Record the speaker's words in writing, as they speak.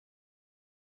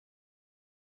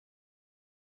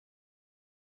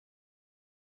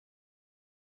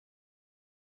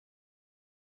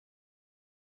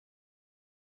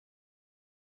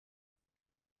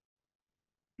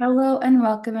Hello and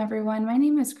welcome, everyone. My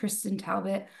name is Kristen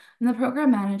Talbot. I'm the program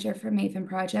manager for MAVEN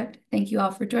Project. Thank you all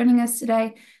for joining us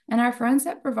today, and our friends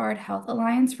at Brevard Health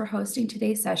Alliance for hosting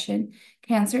today's session,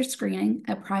 Cancer Screening,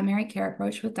 a Primary Care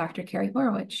Approach with Dr. Carrie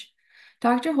Horwitch.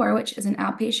 Dr. Horwitch is an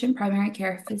outpatient primary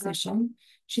care physician.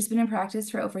 She's been in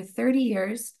practice for over 30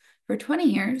 years. For 20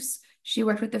 years, she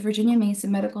worked with the Virginia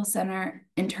Mason Medical Center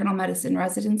Internal Medicine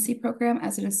Residency Program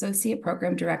as an associate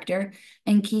program director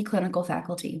and key clinical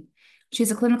faculty. She's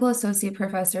a clinical associate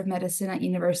professor of medicine at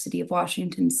University of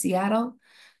Washington, Seattle.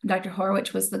 Dr.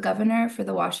 Horwitch was the governor for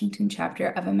the Washington chapter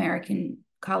of American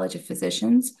College of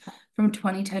Physicians from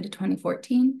 2010 to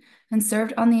 2014 and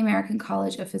served on the American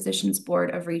College of Physicians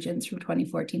Board of Regents from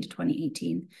 2014 to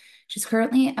 2018. She's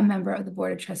currently a member of the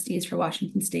Board of Trustees for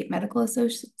Washington State Medical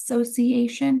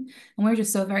Association, and we're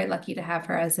just so very lucky to have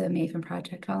her as a MAVEN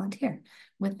Project volunteer.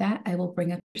 With that, I will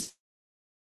bring up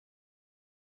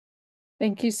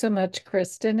Thank you so much,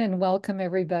 Kristen, and welcome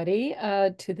everybody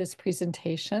to this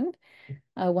presentation.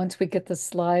 Once we get the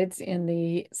slides in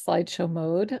the slideshow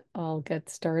mode, I'll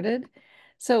get started.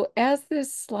 So as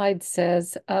this slide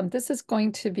says, this is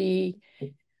going to be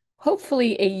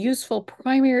hopefully a useful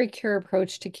primary care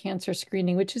approach to cancer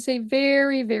screening, which is a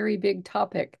very, very big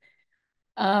topic.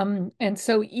 And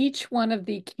so each one of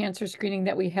the cancer screening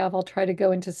that we have, I'll try to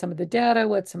go into some of the data,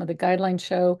 what some of the guidelines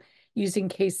show, using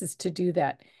cases to do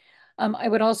that. I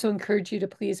would also encourage you to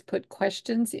please put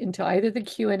questions into either the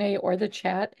Q&A or the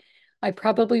chat. I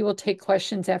probably will take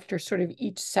questions after sort of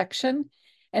each section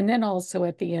and then also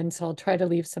at the end, so I'll try to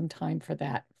leave some time for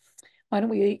that. Why don't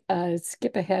we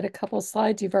skip ahead a couple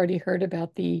slides? You've already heard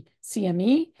about the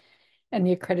CME and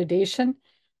the accreditation.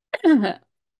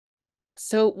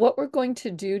 So what we're going to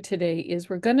do today is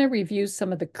we're going to review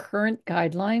some of the current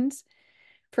guidelines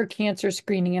for cancer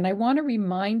screening. And I want to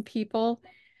remind people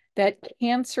that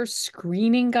cancer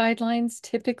screening guidelines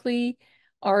typically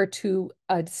are to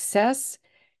assess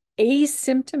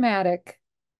asymptomatic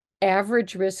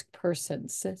average risk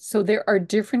persons. So there are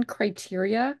different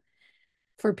criteria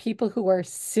for people who are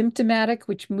symptomatic,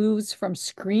 which moves from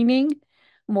screening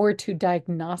more to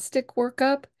diagnostic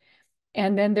workup.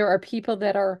 And then there are people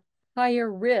that are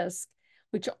higher risk,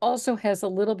 which also has a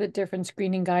little bit different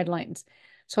screening guidelines.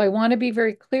 So I want to be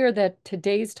very clear that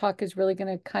today's talk is really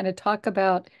going to kind of talk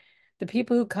about the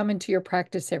people who come into your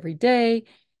practice every day.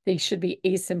 They should be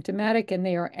asymptomatic and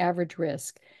they are average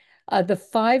risk. The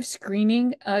 5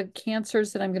 screening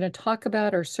cancers that I'm going to talk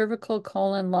about are cervical,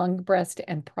 colon, lung, breast,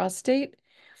 and prostate.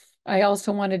 I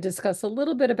also want to discuss a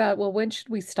little bit about, well, when should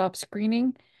we stop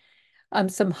screening?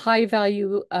 Some high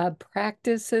value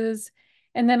practices,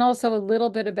 and then also a little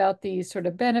bit about the sort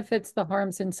of benefits, the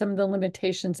harms, and some of the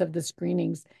limitations of the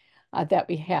screenings that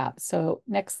we have. So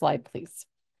next slide, please.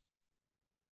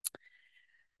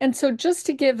 And so just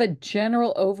to give a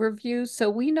general overview,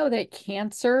 so we know that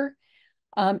cancer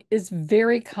is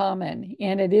very common,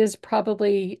 and it is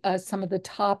probably some of the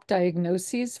top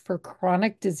diagnoses for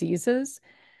chronic diseases,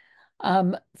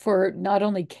 for not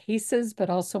only cases, but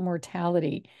also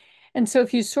mortality. And so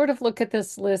if you sort of look at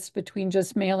this list between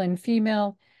just male and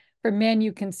female, for men,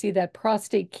 you can see that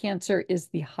prostate cancer is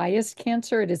the highest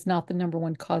cancer. It is not the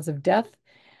 #1 cause of death.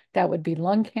 That would be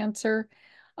lung cancer,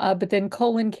 but then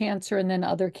colon cancer and then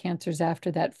other cancers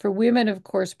after that. For women, of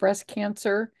course, breast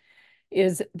cancer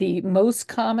is the most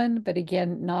common, but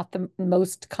again, not the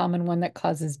most common one that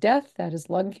causes death. That is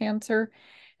lung cancer,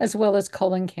 as well as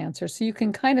colon cancer. So you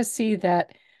can kind of see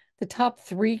that the top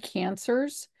 3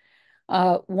 cancers,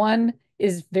 one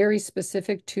is very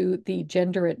specific to the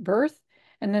gender at birth,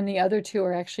 and then the other 2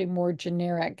 are actually more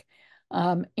generic.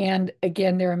 And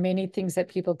again, there are many things that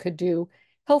people could do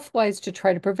health-wise to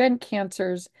try to prevent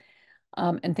cancers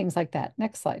and things like that.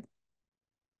 Next slide.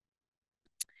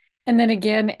 And then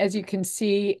again, as you can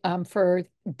see, for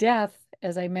death,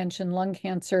 as I mentioned, lung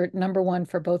cancer, #1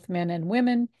 for both men and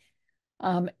women.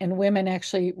 And women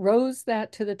actually rose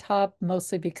that to the top,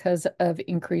 mostly because of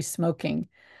increased smoking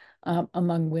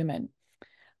among women.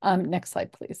 Next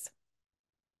slide, please.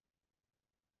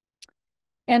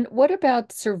 And what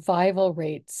about survival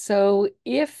rates? So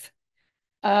if,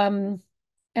 and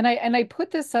I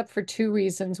put this up for 2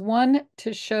 reasons. One,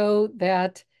 to show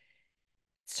that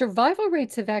survival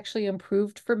rates have actually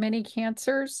improved for many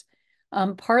cancers.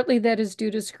 Partly that is due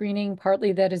to screening,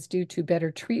 partly that is due to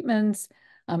better treatments,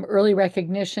 early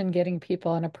recognition, getting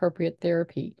people on appropriate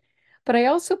therapy. But I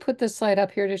also put this slide up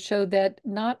here to show that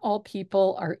not all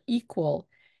people are equal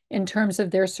in terms of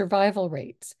their survival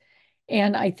rates.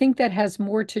 And I think that has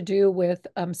more to do with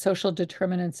social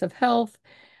determinants of health,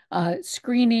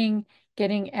 screening,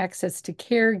 getting access to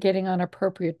care, getting on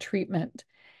appropriate treatment.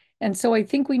 And so I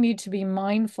think we need to be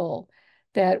mindful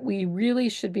that we really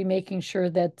should be making sure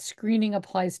that screening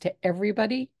applies to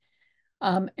everybody.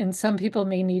 And some people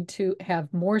may need to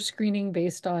have more screening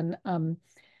based on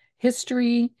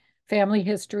history, family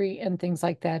history, and things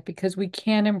like that, because we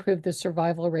can improve the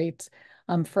survival rates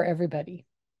for everybody.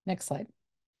 Next slide.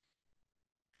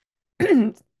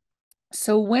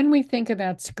 So when we think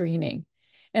about screening,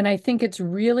 and I think it's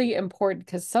really important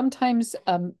because sometimes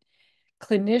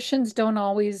clinicians don't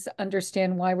always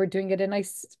understand why we're doing it. And I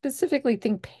specifically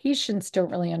think patients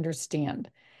don't really understand.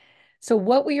 So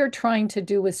what we are trying to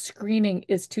do with screening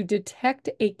is to detect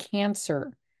a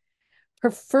cancer,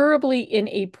 preferably in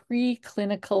a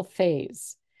preclinical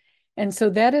phase. And so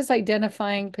that is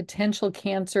identifying potential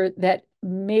cancer that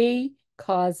may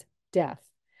cause death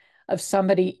of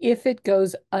somebody if it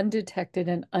goes undetected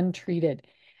and untreated.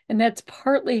 And that's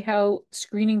partly how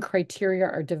screening criteria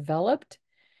are developed,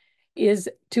 is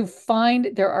to find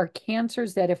there are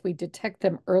cancers that if we detect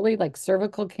them early, like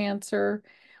cervical cancer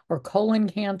or colon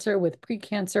cancer with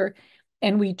precancer,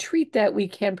 and we treat that, we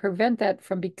can prevent that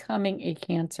from becoming a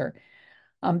cancer.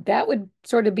 That would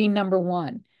sort of be number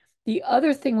one. The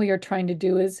other thing we are trying to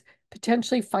do is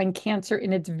potentially find cancer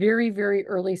in its very, very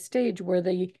early stage where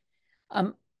the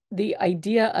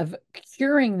idea of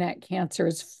curing that cancer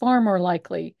is far more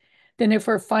likely than if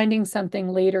we're finding something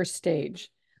later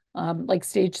stage, like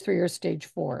stage 3 or stage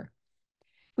 4.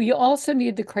 We also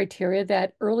need the criteria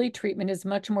that early treatment is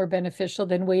much more beneficial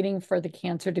than waiting for the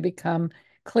cancer to become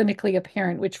clinically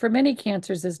apparent, which for many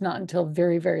cancers is not until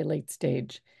very, very late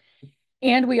stage.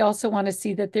 And we also want to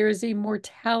see that there is a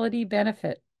mortality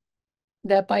benefit,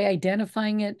 that by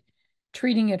identifying it,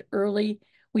 treating it early,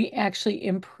 we actually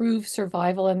improve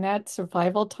survival, and that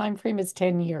survival time frame is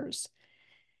 10 years.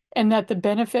 And that the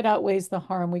benefit outweighs the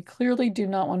harm. We clearly do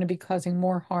not want to be causing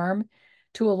more harm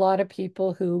to a lot of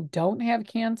people who don't have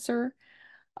cancer,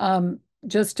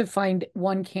 just to find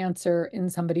one cancer in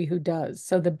somebody who does.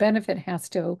 So the benefit has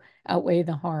to outweigh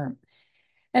the harm.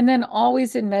 And then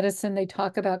always in medicine, they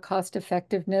talk about cost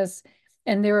effectiveness,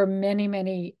 and there are many,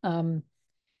 many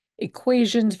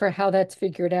equations for how that's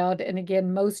figured out. And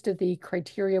again, most of the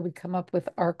criteria we come up with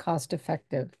are cost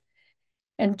effective.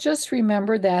 And just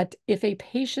remember that if a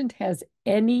patient has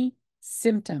any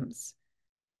symptoms,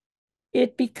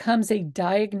 it becomes a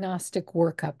diagnostic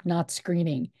workup, not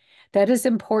screening. That is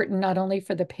important not only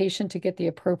for the patient to get the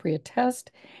appropriate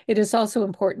test, it is also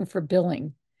important for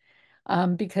billing.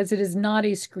 Because it is not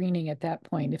a screening at that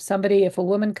point. If a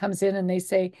woman comes in and they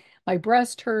say, my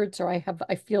breast hurts or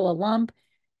I feel a lump,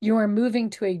 you are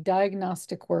moving to a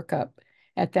diagnostic workup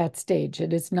at that stage.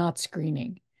 It is not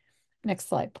screening. Next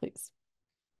slide, please.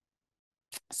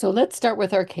 So let's start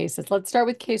with our cases. Let's start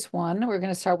with case 1. We're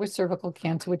going to start with cervical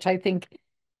cancer, which I think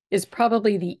is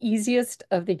probably the easiest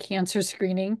of the cancer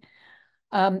screening.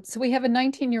 So we have a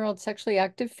 19-year-old sexually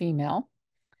active female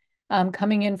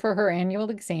coming in for her annual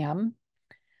exam.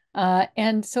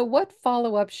 And so what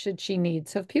follow-up should she need?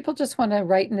 So if people just want to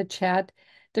write in the chat,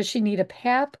 does she need a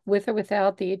PAP with or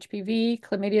without the HPV,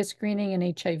 chlamydia screening,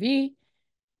 and HIV?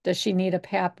 Does she need a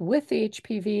PAP with the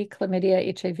HPV,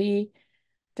 chlamydia, HIV?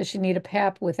 Does she need a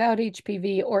PAP without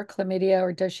HPV or chlamydia,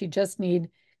 or does she just need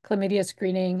chlamydia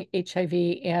screening, HIV,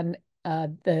 and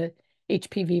the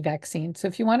HPV vaccine? So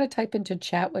if you want to type into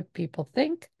chat what people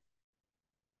think.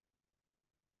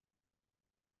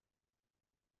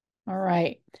 All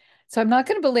right. So I'm not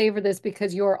going to belabor this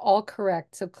because you are all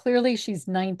correct. So clearly she's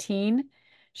 19.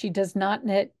 She does not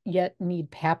yet need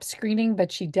PAP screening,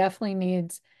 but she definitely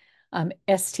needs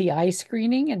STI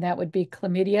screening, and that would be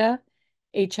chlamydia,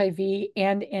 HIV,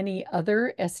 and any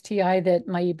other STI that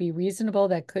might be reasonable.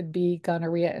 That could be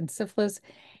gonorrhea and syphilis.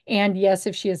 And yes,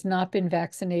 if she has not been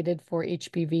vaccinated for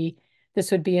HPV,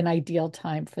 this would be an ideal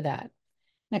time for that.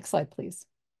 Next slide, please.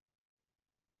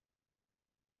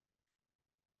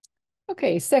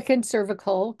 Okay, second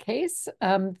cervical case.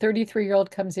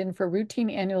 33-year-old comes in for routine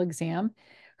annual exam.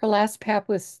 Her last PAP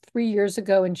was 3 years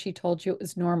ago, and she told you it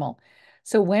was normal.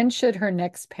 So when should her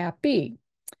next PAP be?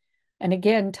 And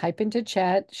again, type into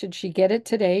chat. Should she get it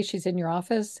today? She's in your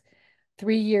office.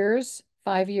 3 years,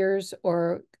 5 years,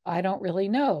 or I don't really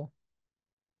know.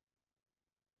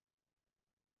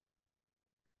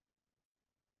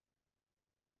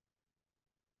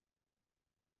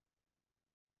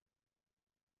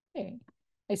 Okay.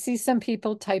 I see some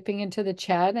people typing into the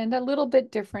chat and a little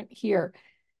bit different here.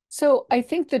 So I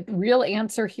think the real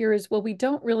answer here is, well, we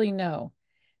don't really know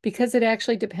because it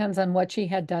actually depends on what she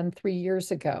had done 3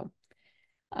 years ago.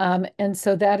 And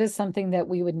so that is something that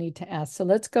we would need to ask. So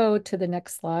let's go to the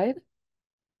next slide.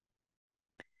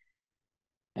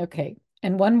 Okay,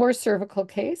 and one more cervical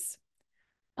case.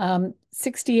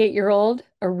 68-year-old,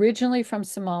 originally from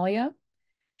Somalia.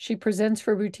 She presents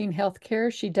for routine health care.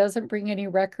 She doesn't bring any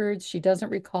records. She doesn't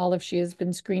recall if she has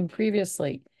been screened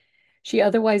previously. She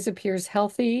otherwise appears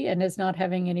healthy and is not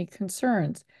having any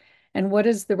concerns. And what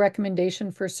is the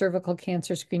recommendation for cervical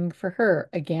cancer screening for her?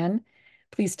 Again,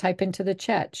 please type into the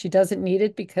chat. She doesn't need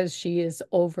it because she is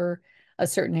over a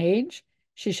certain age.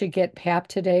 She should get PAP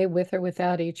today with or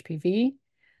without HPV,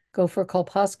 go for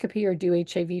colposcopy or do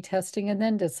HIV testing, and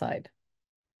then decide.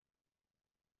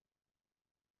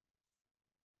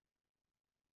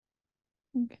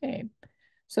 Okay.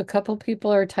 So a couple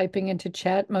people are typing into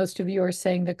chat. Most of you are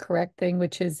saying the correct thing,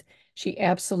 which is she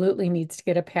absolutely needs to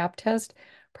get a PAP test,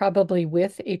 probably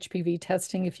with HPV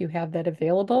testing if you have that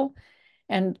available.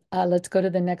 And let's go to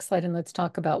the next slide and let's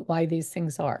talk about why these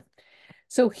things are.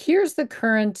 So here's the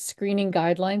current screening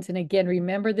guidelines. And again,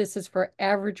 remember, this is for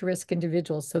average risk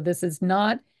individuals. So this is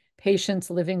not patients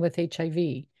living with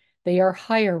HIV. They are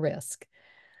higher risk.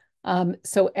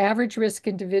 So average risk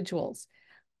individuals.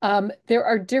 There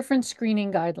are different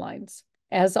screening guidelines,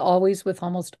 as always with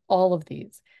almost all of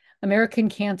these. American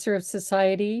Cancer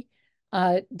Society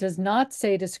does not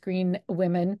say to screen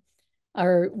women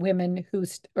or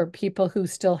people who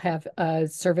still have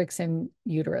cervix and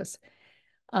uterus.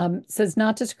 Says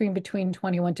not to screen between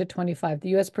 21 to 25. The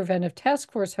U.S. Preventive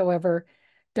Task Force, however,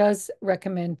 does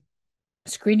recommend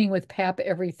screening with PAP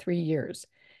every 3 years.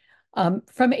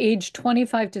 From age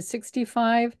 25 to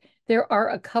 65, there are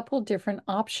a couple different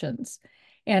options,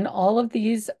 and all of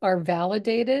these are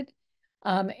validated,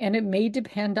 and it may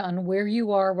depend on where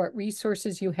you are, what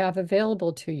resources you have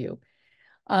available to you.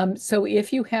 So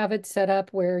if you have it set up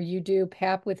where you do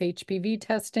PAP with HPV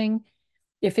testing,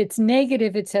 if it's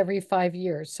negative, it's every 5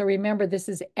 years. So remember, this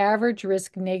is average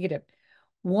risk negative.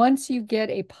 Once you get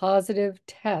a positive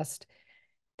test,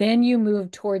 then you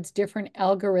move towards different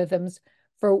algorithms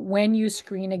for when you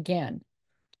screen again.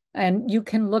 And you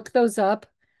can look those up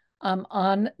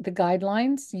on the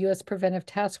guidelines, U.S. Preventive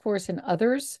Task Force and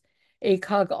others.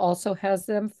 ACOG also has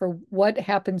them for what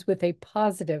happens with a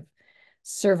positive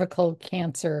cervical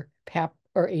cancer PAP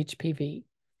or HPV.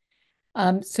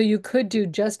 So you could do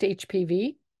just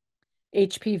HPV,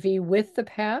 HPV with the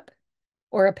PAP,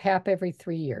 or a PAP every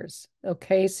 3 years.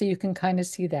 Okay, so you can kind of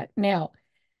see that. Now,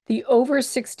 the over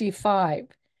 65,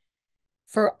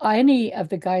 for any of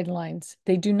the guidelines,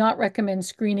 they do not recommend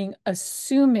screening,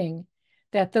 assuming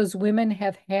that those women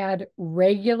have had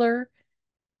regular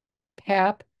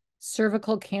PAP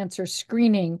cervical cancer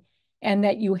screening and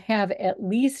that you have at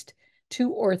least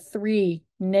 2 or 3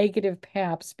 negative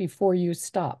PAPs before you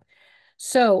stop.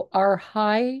 So our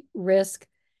high risk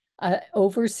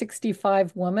over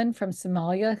 65 woman from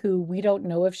Somalia, who we don't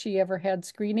know if she ever had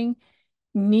screening,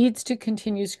 needs to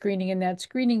continue screening, and that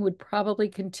screening would probably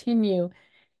continue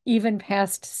even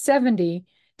past 70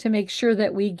 to make sure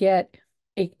that we get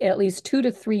at least 2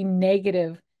 to 3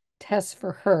 negative tests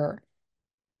for her.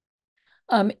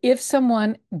 If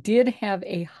someone did have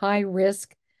a high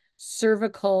risk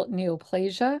cervical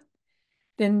neoplasia,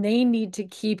 then they need to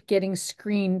keep getting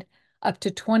screened up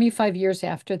to 25 years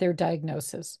after their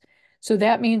diagnosis. So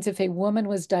that means if a woman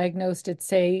was diagnosed at,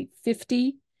 say,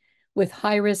 50 with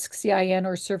high risk CIN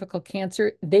or cervical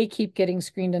cancer, they keep getting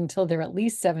screened until they're at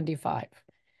least 75.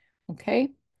 Okay.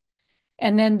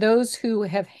 And then those who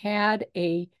have had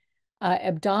a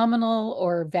abdominal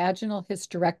or vaginal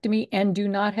hysterectomy and do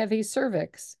not have a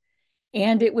cervix,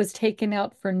 and it was taken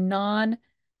out for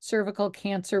non-cervical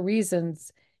cancer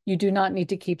reasons, you do not need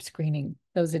to keep screening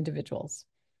those individuals.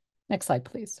 Next slide,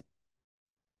 please.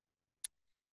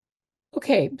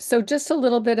 Okay, so just a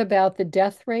little bit about the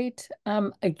death rate.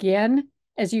 Again,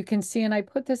 as you can see, and I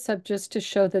put this up just to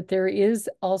show that there is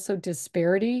also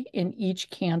disparity in each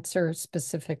cancer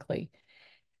specifically.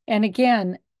 And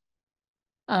again,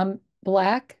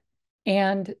 Black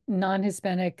and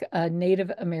non-Hispanic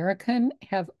Native American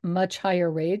have much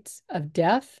higher rates of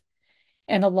death.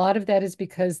 And a lot of that is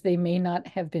because they may not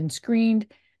have been screened.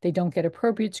 They don't get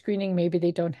appropriate screening. Maybe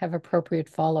they don't have appropriate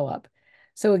follow-up.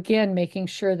 So again, making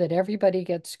sure that everybody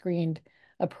gets screened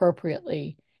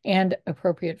appropriately and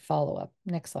appropriate follow-up.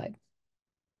 Next slide.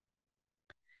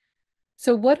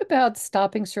 So what about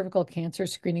stopping cervical cancer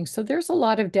screening? So there's a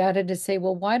lot of data to say,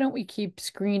 well, why don't we keep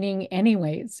screening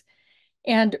anyways?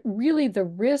 And really the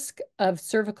risk of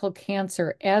cervical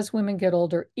cancer as women get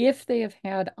older, if they have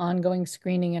had ongoing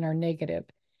screening and are negative,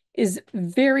 is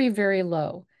very, very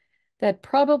low. That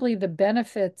probably the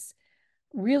benefits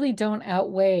really don't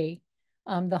outweigh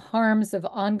the harms of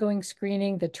ongoing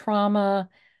screening, the trauma,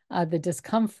 the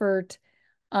discomfort.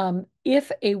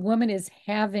 If a woman is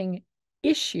having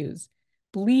issues,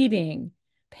 bleeding,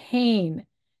 pain,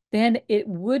 then it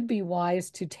would be wise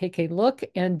to take a look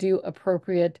and do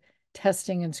appropriate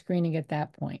testing and screening at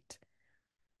that point.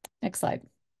 Next slide.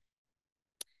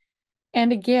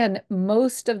 And again,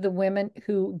 most of the women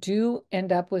who do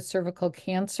end up with cervical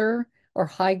cancer or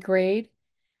high grade,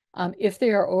 if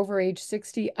they are over age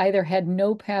 60, either had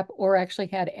no PAP or actually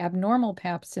had abnormal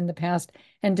PAPs in the past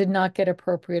and did not get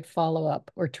appropriate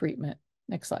follow-up or treatment.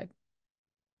 Next slide.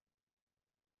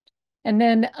 And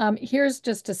then here's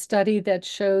just a study that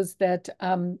shows that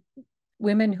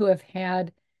women who have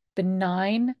had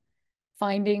benign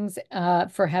findings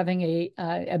for having a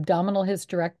abdominal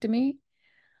hysterectomy,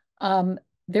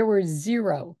 there were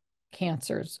 0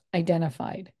 cancers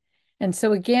identified. And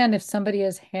so again, if somebody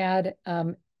has had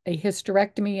a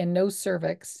hysterectomy and no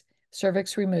cervix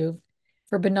removed,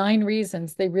 for benign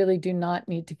reasons, they really do not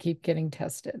need to keep getting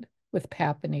tested with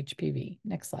PAP and HPV.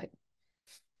 Next slide.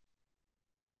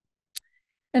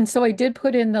 And so I did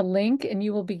put in the link, and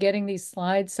you will be getting these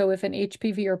slides. So if an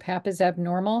HPV or PAP is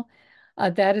abnormal,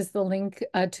 that is the link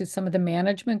to some of the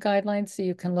management guidelines, so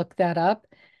you can look that up.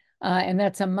 And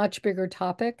that's a much bigger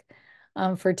topic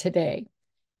for today.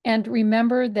 And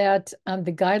remember that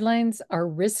the guidelines are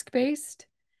risk-based,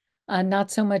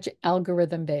 not so much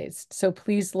algorithm-based. So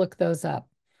please look those up.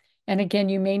 And again,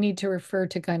 you may need to refer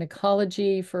to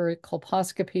gynecology for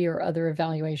colposcopy or other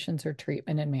evaluations or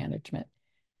treatment and management.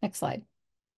 Next slide.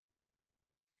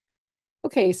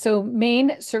 Okay, so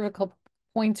main cervical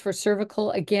points for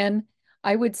cervical, again,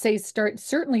 I would say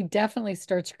definitely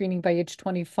start screening by age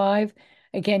 25.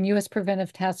 Again, U.S.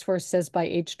 Preventive Task Force says by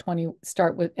age 20,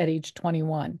 at age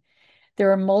 21.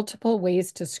 There are multiple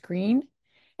ways to screen,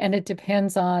 and it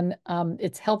depends on,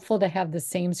 it's helpful to have the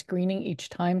same screening each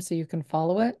time so you can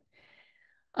follow it.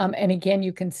 And again,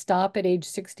 you can stop at age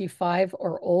 65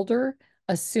 or older,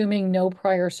 assuming no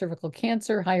prior cervical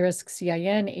cancer, high-risk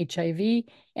CIN, HIV,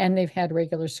 and they've had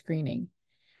regular screening.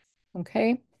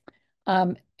 Okay.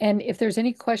 And if there's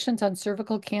any questions on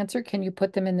cervical cancer, can you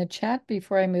put them in the chat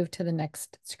before I move to the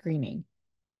next screening?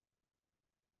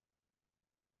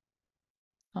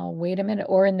 I'll wait a minute,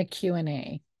 or in the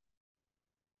Q&A.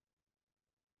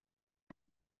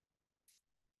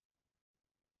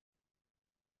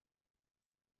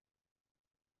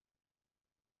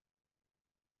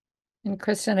 And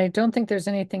Kristen, I don't think there's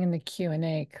anything in the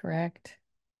Q&A, correct?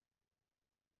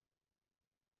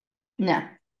 No.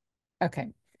 Okay.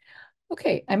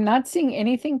 Okay, I'm not seeing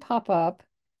anything pop up.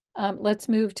 Let's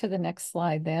move to the next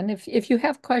slide then. If you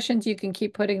have questions, you can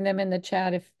keep putting them in the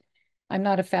chat. If I'm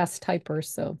not a fast typer,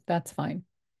 so that's fine.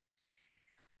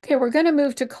 Okay, we're going to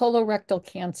move to colorectal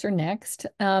cancer next.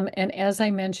 And as I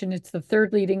mentioned, it's the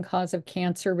 3rd leading cause of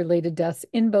cancer-related deaths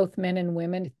in both men and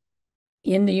women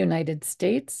in the United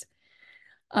States.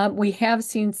 We have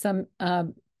seen some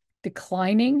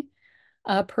declining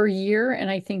per year,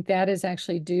 and I think that is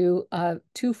actually due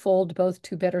twofold, both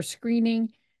to better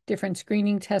screening, different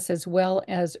screening tests, as well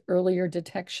as earlier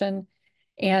detection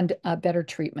and better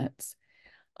treatments.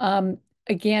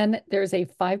 Again, there's a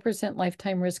 5%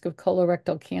 lifetime risk of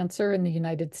colorectal cancer in the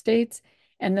United States,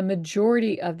 and the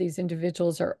majority of these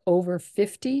individuals are over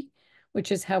 50,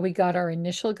 which is how we got our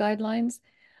initial guidelines.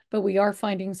 But we are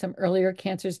finding some earlier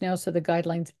cancers now, so the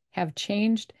guidelines have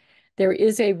changed. There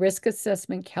is a risk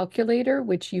assessment calculator,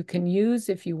 which you can use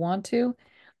if you want to,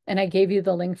 and I gave you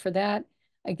the link for that.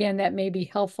 Again, that may be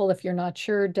helpful if you're not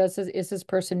sure, is this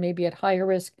person maybe at higher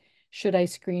risk? Should I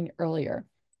screen earlier?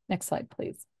 Next slide,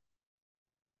 please.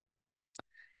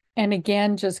 And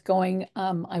again, just going,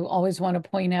 I always want to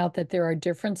point out that there are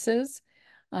differences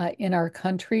in our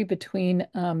country between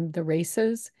the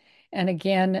races. And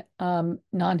again,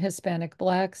 non-Hispanic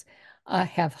Blacks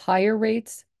have higher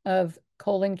rates of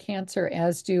colon cancer,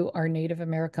 as do our Native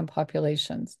American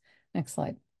populations. Next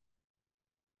slide.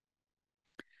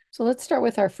 So let's start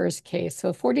with our first case. So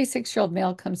a 46-year-old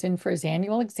male comes in for his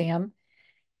annual exam.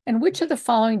 And which of the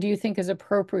following do you think is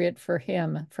appropriate for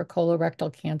him for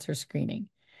colorectal cancer screening?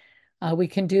 We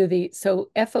can do so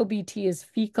FOBT is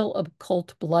fecal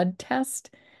occult blood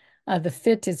test. The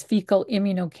FIT is fecal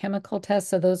immunochemical test.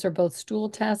 So those are both stool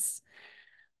tests.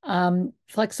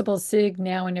 Flexible SIG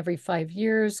now and every 5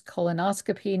 years,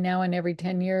 colonoscopy now and every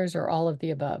 10 years, or all of the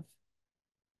above.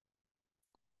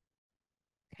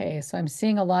 Okay, so I'm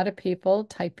seeing a lot of people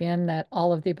type in that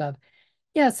all of the above.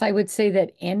 Yes, I would say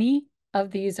that any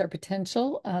of these are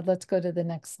potential. Let's go to the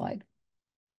next slide.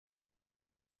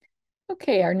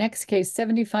 Okay, our next case,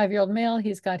 75-year-old male.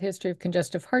 He's got history of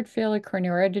congestive heart failure,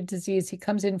 coronary artery disease. He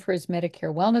comes in for his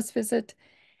Medicare wellness visit,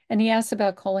 and he asks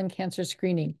about colon cancer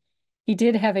screening. He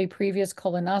did have a previous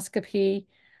colonoscopy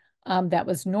that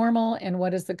was normal, and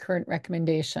what is the current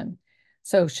recommendation?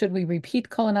 So should we repeat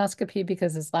colonoscopy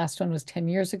because his last one was 10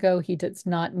 years ago? He does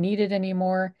not need it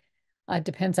anymore.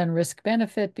 Depends on risk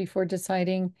benefit before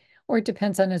deciding, or it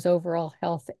depends on his overall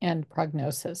health and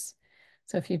prognosis.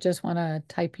 So if you just want to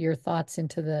type your thoughts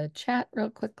into the chat real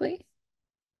quickly.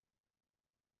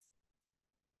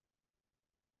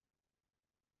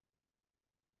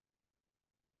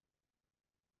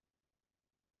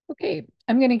 Okay,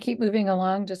 I'm going to keep moving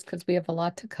along just because we have a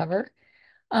lot to cover.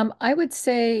 I would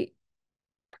say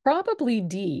probably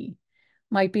D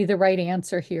might be the right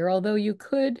answer here, although you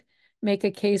could make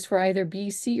a case for either B,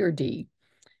 C, or D,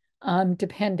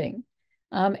 depending.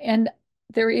 And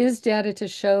there is data to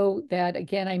show that,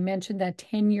 again, I mentioned that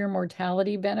 10-year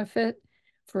mortality benefit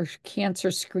for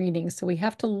cancer screening. So we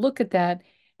have to look at that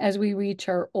as we reach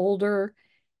our older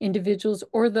individuals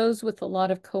or those with a lot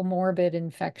of comorbid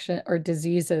infection or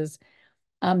diseases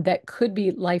that could be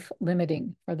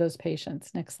life-limiting for those patients.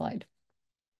 Next slide.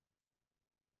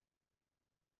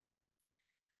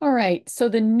 All right, so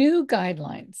the new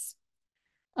guidelines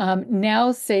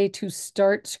now say to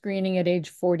start screening at age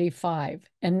 45.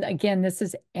 And again, this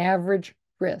is average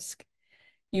risk.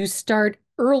 You start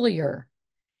earlier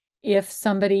if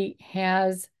somebody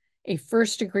has a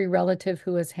first-degree relative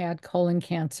who has had colon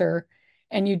cancer,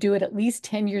 and you do it at least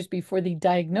 10 years before the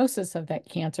diagnosis of that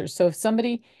cancer. So if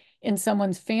somebody in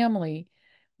someone's family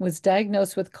was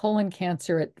diagnosed with colon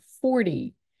cancer at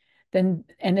 40, then,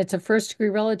 and it's a first-degree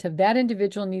relative, that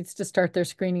individual needs to start their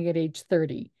screening at age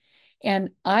 30.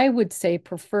 And I would say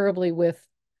preferably with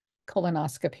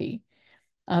colonoscopy,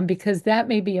 because that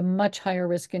may be a much higher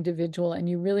risk individual, and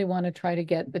you really want to try to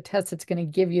get the test that's going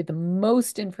to give you the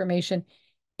most information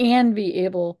and be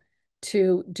able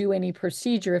to do any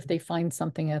procedure if they find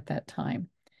something at that time.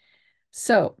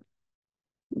 So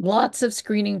lots of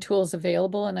screening tools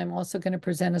available, and I'm also going to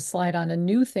present a slide on a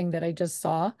new thing that I just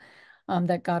saw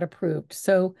that got approved.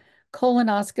 So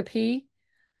colonoscopy,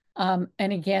 and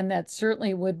again, that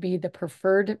certainly would be the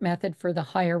preferred method for the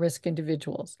higher risk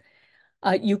individuals.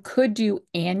 You could do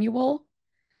annual,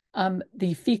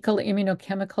 the fecal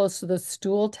immunochemical, so the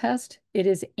stool test, it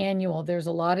is annual. There's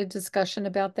a lot of discussion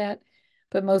about that,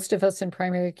 but most of us in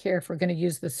primary care, if we're going to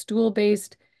use the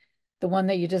stool-based, the one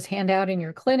that you just hand out in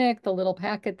your clinic, the little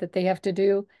packet that they have to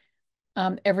do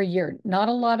every year. Not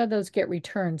a lot of those get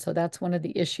returned, so that's one of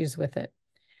the issues with it.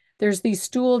 There's the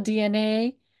stool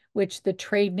DNA, which the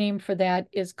trade name for that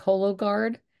is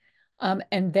Cologuard,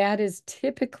 and that is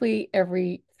typically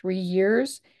every 3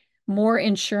 years. More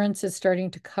insurance is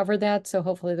starting to cover that, so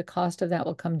hopefully the cost of that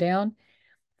will come down.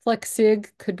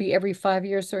 FlexSig could be every 5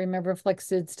 years, so remember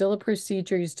FlexSig's still a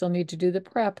procedure. You still need to do the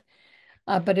prep,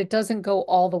 but it doesn't go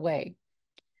all the way.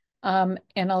 And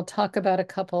I'll talk about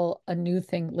a new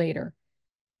thing later.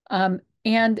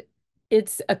 And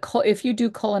if you do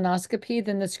colonoscopy,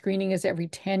 then the screening is every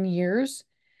 10 years,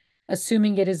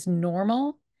 assuming it is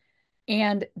normal.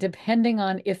 And depending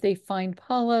on if they find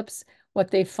polyps, what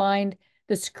they find,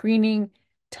 the screening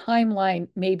timeline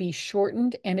may be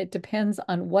shortened, and it depends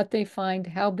on what they find,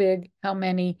 how big, how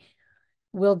many,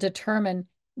 will determine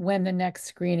when the next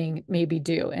screening may be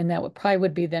due. And that probably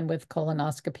would be then with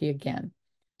colonoscopy again.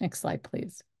 Next slide,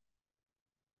 please.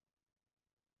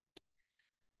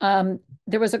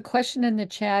 There was a question in the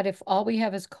chat, if all we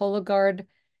have is Cologuard,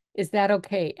 is that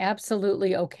okay?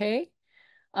 Absolutely okay.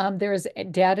 There's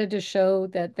data to show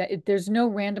that there's no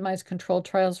randomized control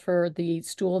trials for the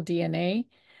stool DNA,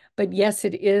 but yes,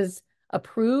 it is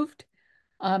approved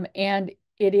and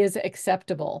it is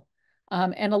acceptable.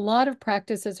 And a lot of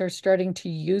practices are starting to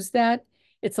use that.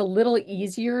 It's a little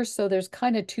easier, so there's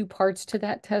kind of two parts to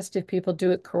that test if people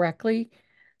do it correctly.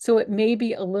 So it may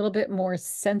be a little bit more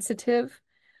sensitive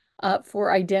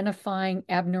for identifying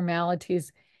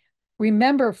abnormalities.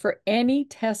 Remember, for any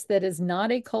test that is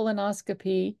not a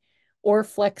colonoscopy or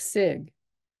FlexSig,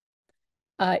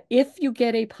 if you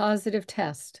get a positive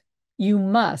test, you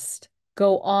must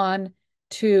go on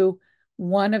to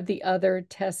one of the other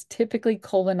tests, typically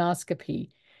colonoscopy.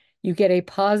 You get a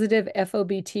positive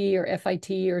FOBT or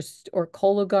FIT or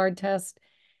Cologuard test,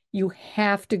 you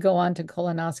have to go on to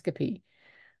colonoscopy.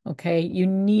 Okay, you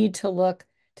need to look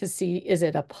to see, is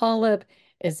it a polyp?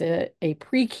 Is it a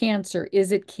precancer?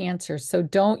 Is it cancer? So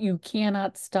you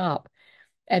cannot stop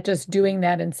at just doing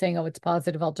that and saying, oh, it's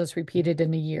positive, I'll just repeat it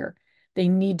in a year. They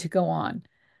need to go on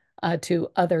to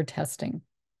other testing.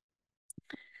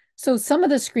 So some of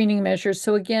the screening measures,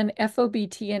 so again,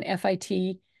 FOBT and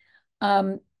FIT,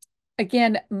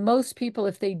 again, most people,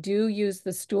 if they do use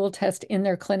the stool test in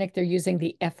their clinic, they're using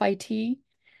the FIT,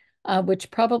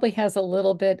 which probably has a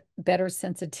little bit better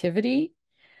sensitivity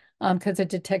because it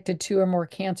detected 2 or more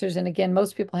cancers. And again,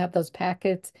 most people have those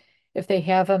packets. If they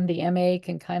have them, the MA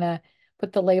can kind of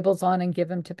put the labels on and give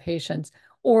them to patients.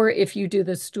 Or if you do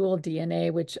the stool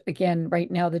DNA, which again, right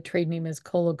now the trade name is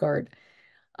Cologuard,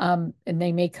 and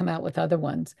they may come out with other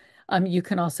ones. You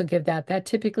can also give that. That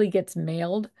typically gets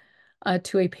mailed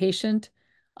to a patient.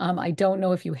 I don't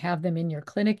know if you have them in your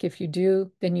clinic. If you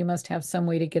do, then you must have some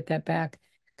way to get that back,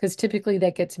 because typically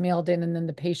that gets mailed in and then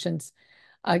the patients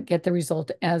get the result,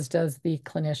 as does the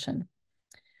clinician.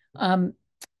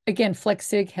 Again,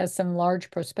 FlexSig has some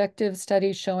large prospective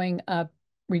studies showing a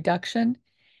reduction.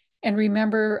 And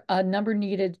remember, a number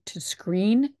needed to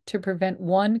screen to prevent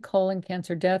one colon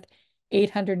cancer death,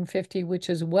 850, which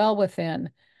is well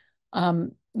within,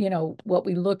 what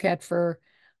we look at for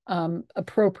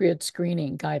appropriate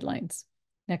screening guidelines.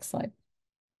 Next slide.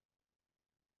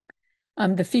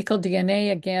 The fecal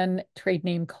DNA, again, trade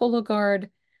name Cologuard,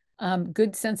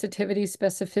 good sensitivity,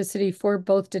 specificity for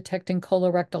both detecting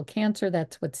colorectal cancer,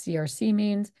 that's what CRC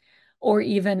means, or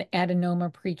even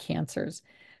adenoma precancers.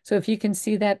 So if you can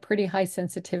see that pretty high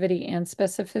sensitivity and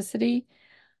specificity,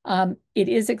 it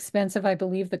is expensive. I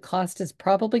believe the cost is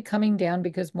probably coming down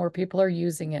because more people are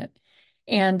using it.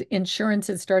 And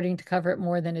insurance is starting to cover it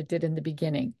more than it did in the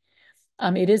beginning.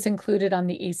 It is included on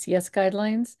the ACS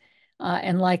guidelines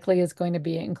and likely is going to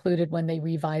be included when they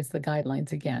revise the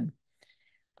guidelines again.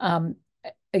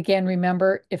 Again,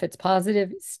 remember, if it's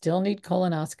positive, still need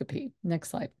colonoscopy. Next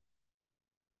slide.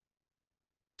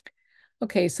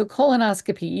 Okay, so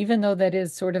colonoscopy, even though that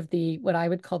is sort of what I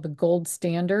would call the gold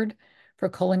standard for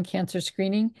colon cancer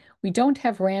screening, we don't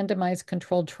have randomized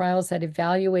controlled trials that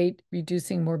evaluate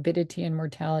reducing morbidity and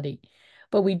mortality.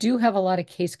 But we do have a lot of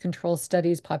case control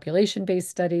studies, population-based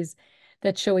studies,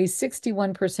 that show a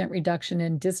 61% reduction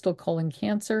in distal colon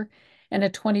cancer and a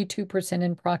 22%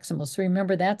 in proximal. So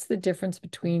remember, that's the difference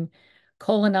between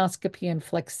colonoscopy and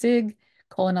FlexSig.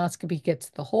 Colonoscopy gets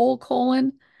the whole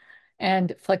colon,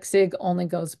 and FlexSig only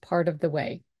goes part of the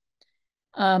way.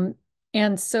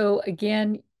 And so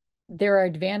again, there are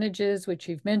advantages, which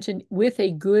you've mentioned, with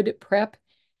a good prep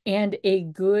and a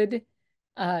good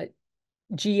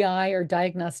GI or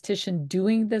diagnostician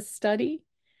doing this study.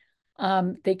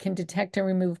 They can detect and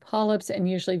remove polyps and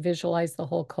usually visualize the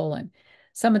whole colon.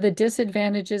 Some of the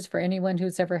disadvantages for anyone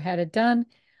who's ever had it done,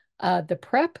 the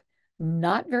prep,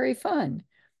 not very fun.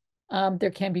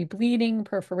 There can be bleeding,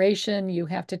 perforation. You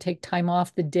have to take time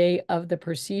off the day of the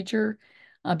procedure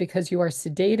because you are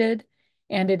sedated,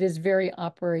 and it is very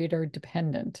operator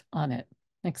dependent on it.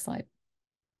 Next slide.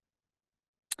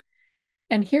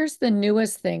 And here's the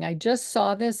newest thing. I just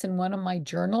saw this in one of my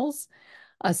journals,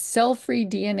 a cell-free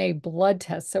DNA blood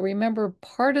test. So remember,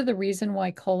 part of the reason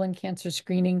why colon cancer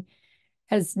screening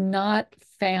has not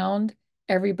found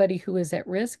everybody who is at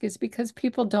risk is because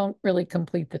people don't really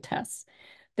complete the tests.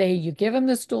 You give them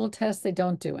the stool test, they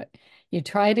don't do it. You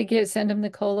try to send them the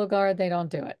Cologuard, they don't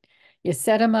do it. You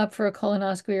set them up for a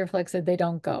colonoscopy or FlexSig, they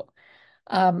don't go.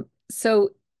 So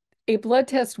a blood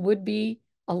test would be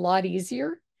a lot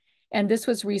easier, and this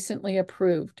was recently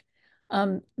approved.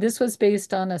 This was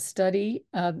based on a study,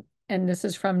 and this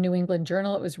is from New England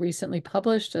Journal. It was recently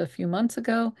published a few months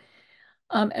ago.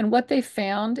 And what they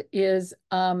found is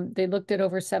they looked at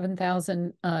over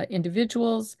 7,000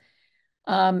 individuals.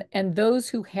 And those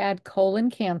who had colon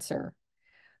cancer,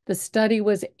 the study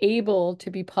was able to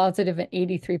be positive in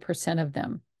 83% of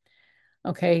them.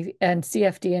 Okay, and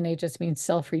cfDNA just means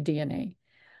cell-free DNA.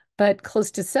 But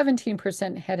close to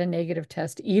 17% had a negative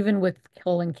test, even with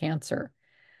colon cancer.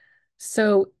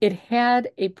 So it had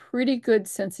a pretty good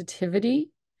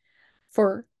sensitivity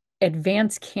for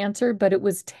advanced cancer, but it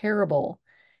was terrible,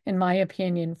 in my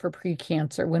opinion, for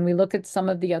precancer. When we look at some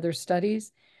of the other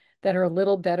studies that are a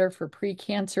little better for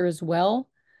precancer as well,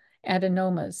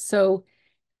 adenomas. So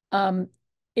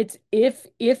it's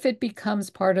if it becomes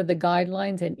part of the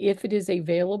guidelines and if it is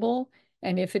available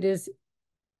and if it is,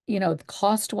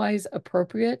 cost-wise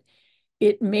appropriate,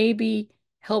 it may be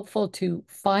helpful to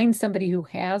find somebody who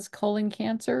has colon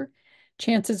cancer.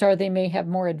 Chances are they may have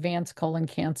more advanced colon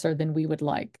cancer than we would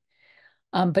like.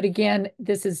 But again,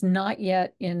 this is not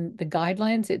yet in the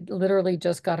guidelines. It literally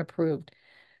just got approved.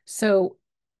 So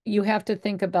you have to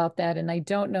think about that. And I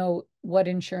don't know what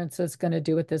insurance is going to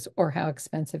do with this or how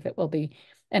expensive it will be.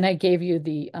 And I gave you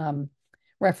the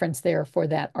reference there for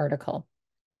that article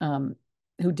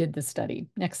who did the study.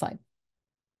 Next slide.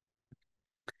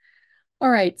 All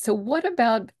right, so what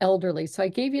about elderly? So I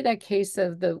gave you that case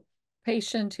of the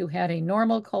patient who had a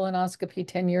normal colonoscopy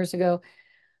 10 years ago.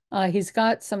 He's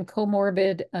got some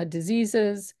comorbid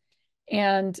diseases.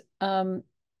 And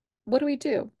what do we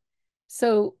do?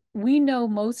 So we know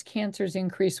most cancers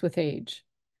increase with age.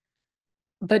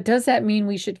 But does that mean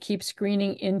we should keep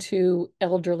screening into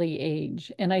elderly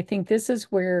age? And I think this is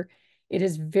where it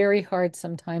is very hard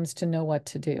sometimes to know what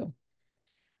to do.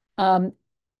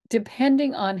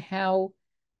 Depending on how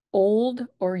old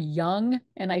or young,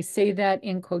 and I say that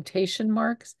in quotation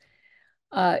marks,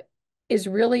 is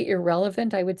really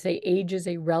irrelevant. I would say age is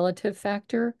a relative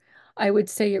factor. I would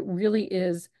say it really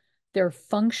is their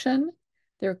function,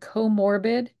 their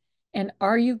comorbid, and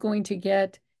are you going to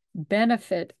get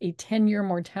benefit, a 10-year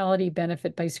mortality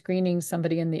benefit by screening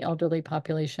somebody in the elderly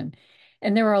population?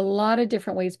 And there are a lot of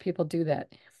different ways people do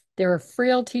that. There are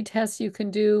frailty tests you can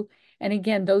do. And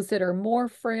again, those that are more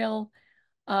frail,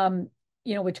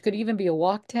 which could even be a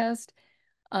walk test,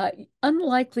 uh,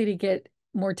 unlikely to get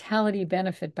mortality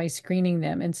benefit by screening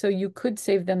them. And so you could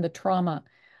save them the trauma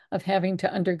of having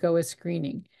to undergo a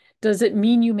screening. Does it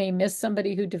mean you may miss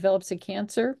somebody who develops a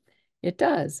cancer? It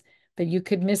does, but you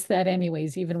could miss that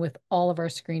anyways, even with all of our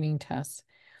screening tests.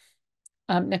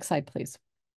 Next slide, please.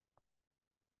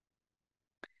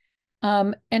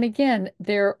 And again,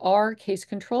 there are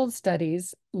case-controlled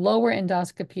studies. Lower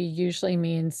endoscopy usually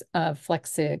means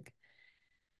flex-sig.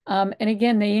 And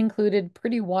again, they included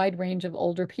pretty wide range of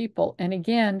older people. And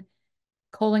again,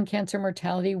 colon cancer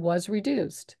mortality was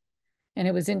reduced and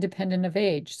it was independent of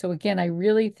age. So again, I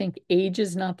really think age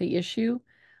is not the issue.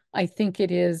 I think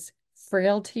it is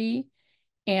frailty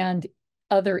and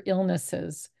other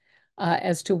illnesses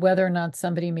as to whether or not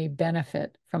somebody may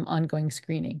benefit from ongoing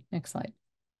screening. Next slide.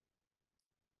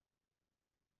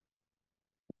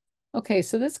 Okay,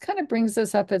 so this kind of brings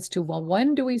us up as to, well,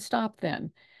 when do we stop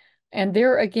then? And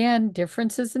there again,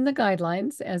 differences in the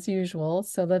guidelines as usual.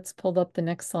 So let's pull up the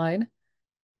next slide.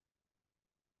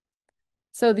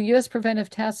 So the U.S. Preventive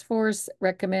Task Force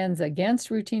recommends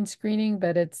against routine screening,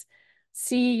 but it's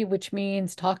C, which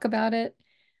means talk about it.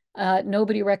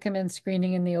 Nobody recommends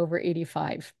screening in the over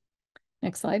 85.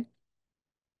 Next slide.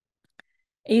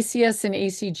 ACS and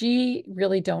ACG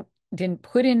really didn't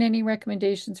put in any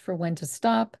recommendations for when to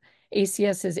stop.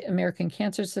 ACS is American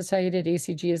Cancer Society.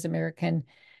 ACG is American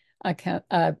Cancer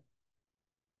of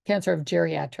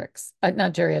Geriatrics,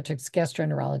 not geriatrics,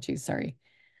 gastroenterology, sorry.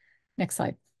 Next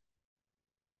slide.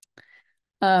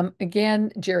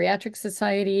 Again, Geriatric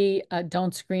Society,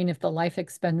 don't screen if the life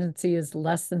expectancy is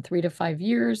less than 3 to 5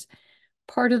 years.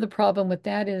 Part of the problem with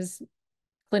that is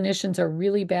clinicians are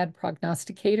really bad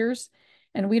prognosticators,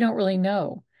 and we don't really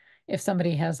know if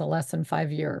somebody has a less than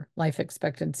 5-year life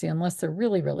expectancy unless they're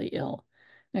really, really ill.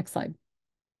 Next slide.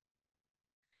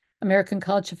 American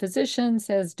College of Physicians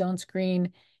says don't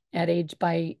screen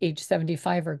by age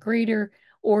 75 or greater,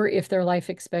 or if their life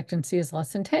expectancy is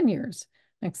less than 10 years.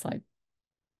 Next slide.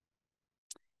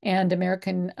 And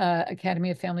American Academy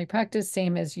of Family Practice,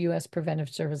 same as U.S. Preventive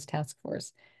Service Task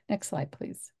Force. Next slide,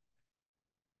 please.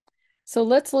 So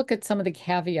let's look at some of the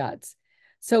caveats.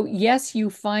 So yes,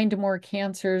 you find more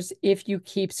cancers if you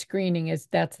keep screening,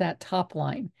 that's that top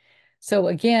line. So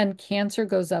again, cancer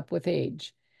goes up with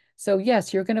age. So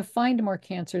yes, you're going to find more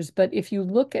cancers, but if you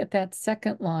look at that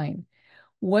second line,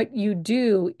 what you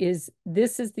do is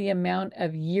this is the amount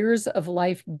of years of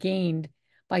life gained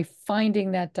by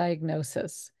finding that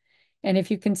diagnosis. And if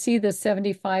you can see the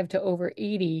 75 to over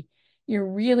 80, you're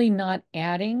really not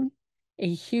adding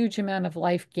a huge amount of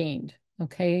life gained,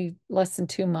 okay? Less than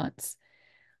 2 months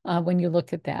when you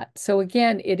look at that. So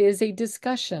again, it is a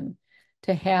discussion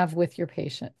to have with your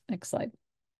patient. Next slide.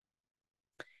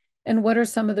 And what are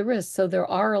some of the risks? So there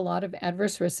are a lot of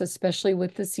adverse risks, especially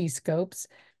with the C-scopes.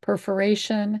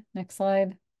 Perforation, next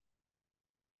slide.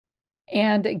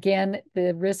 And again,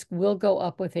 the risk will go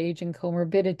up with age and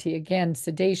comorbidity. Again,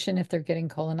 sedation if they're getting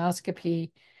colonoscopy.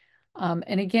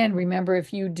 And again, remember,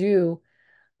 if you do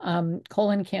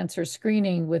colon cancer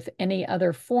screening with any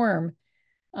other form,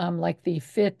 like the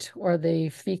FIT or the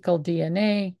fecal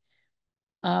DNA,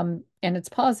 and it's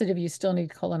positive, you still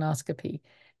need colonoscopy.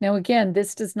 Now, again,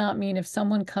 this does not mean if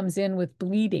someone comes in with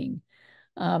bleeding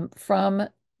from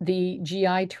the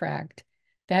GI tract,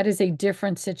 that is a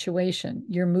different situation.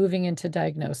 You're moving into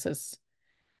diagnosis.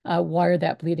 Where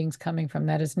that bleeding's coming from,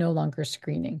 that is no longer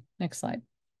screening. Next slide.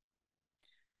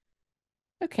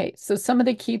 Okay, so some of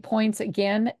the key points,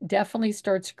 again, definitely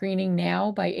start screening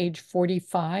now by age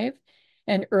 45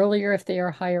 and earlier if they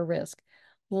are higher risk.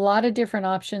 A lot of different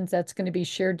options. That's going to be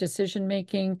shared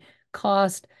decision-making,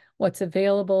 cost, what's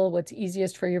available, what's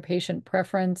easiest for your patient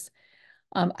preference.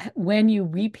 When you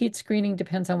repeat screening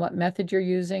depends on what method you're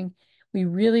using. We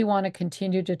really want to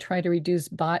continue to try to reduce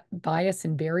bias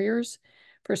and barriers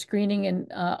for screening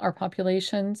in our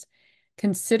populations.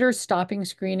 Consider stopping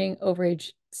screening over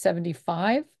age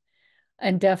 75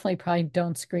 and definitely probably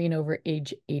don't screen over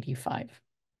age 85.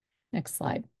 Next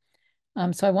slide.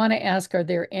 So I want to ask, are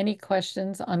there any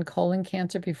questions on colon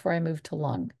cancer before I move to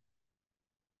lung?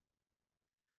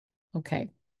 Okay.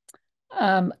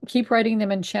 Keep writing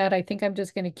them in chat. I think I'm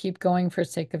just going to keep going for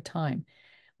sake of time.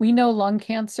 We know lung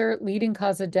cancer, leading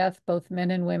cause of death, both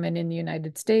men and women in the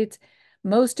United States.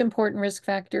 Most important risk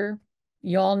factor,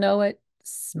 you all know it,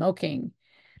 smoking.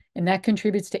 And that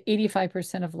contributes to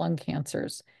 85% of lung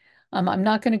cancers. I'm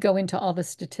not going to go into all the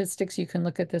statistics. You can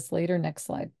look at this later. Next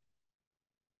slide.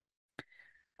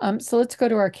 So let's go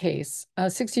to our case. A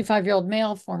 65-year-old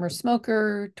male, former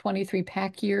smoker, 23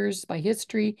 pack years by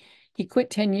history. He quit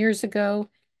 10 years ago.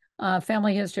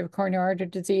 Family history of coronary artery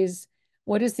disease.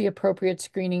 What is the appropriate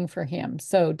screening for him?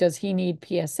 So does he need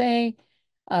PSA,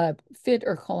 FIT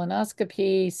or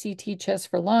colonoscopy, CT chest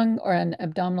for lung, or an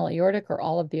abdominal aortic, or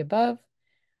all of the above?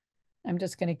 I'm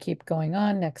just going to keep going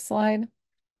on. Next slide.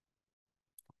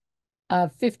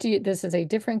 50, this is a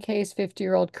different case,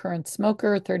 50-year-old current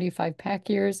smoker, 35 pack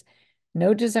years,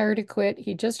 no desire to quit.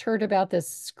 He just heard about this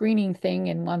screening thing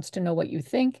and wants to know what you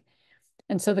think.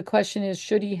 And so the question is,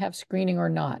 should he have screening or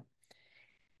not?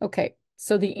 Okay,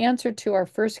 so the answer to our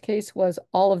first case was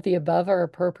all of the above are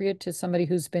appropriate to somebody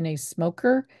who's been a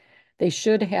smoker. They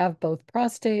should have both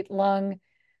prostate, lung,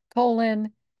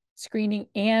 colon screening,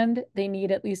 and they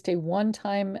need at least a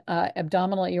one-time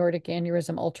abdominal aortic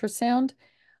aneurysm ultrasound.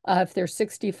 If they're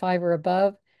 65 or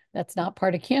above, that's not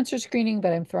part of cancer screening,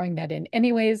 but I'm throwing that in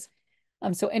anyways.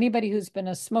 So anybody who's been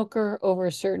a smoker over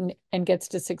a certain and gets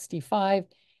to 65,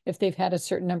 if they've had a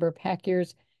certain number of pack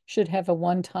years, should have a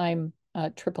one-time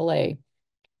AAA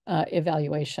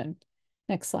evaluation.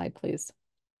 Next slide, please.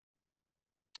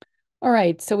 All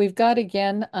right, so we've got,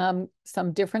 again,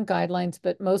 some different guidelines,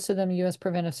 but most of them U.S.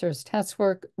 Preventive Service Task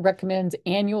Force recommends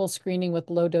annual screening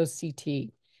with low-dose CT.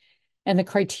 And the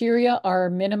criteria are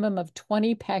a minimum of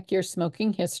 20 pack year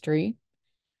smoking history.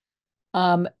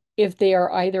 If they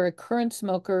are either a current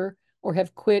smoker or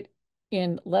have quit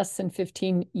in less than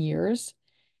 15 years,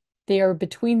 they are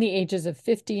between the ages of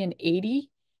 50 and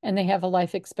 80, and they have a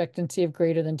life expectancy of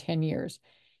greater than 10 years.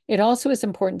 It also is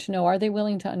important to know, are they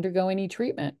willing to undergo any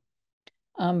treatment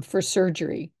for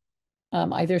surgery,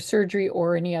 either surgery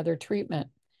or any other treatment?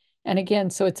 And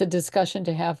again, so it's a discussion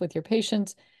to have with your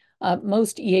patients.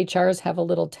 Most EHRs have a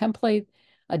little template,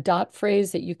 a dot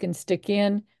phrase that you can stick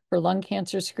in for lung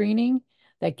cancer screening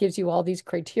that gives you all these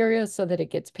criteria so that it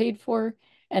gets paid for,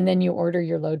 and then you order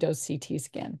your low-dose CT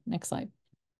scan. Next slide.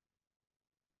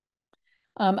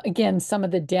 Again, some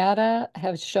of the data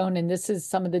have shown, and this is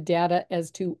some of the data as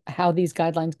to how these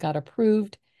guidelines got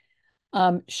approved,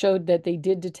 showed that they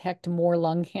did detect more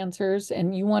lung cancers,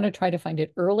 and you want to try to find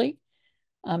it early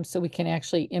so we can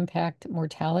actually impact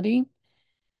mortality.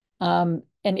 And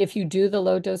if you do the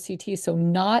low-dose CT, so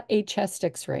not a chest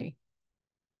X-ray,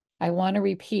 I want to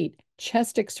repeat,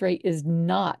 chest X-ray is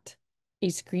not a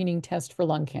screening test for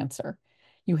lung cancer.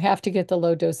 You have to get the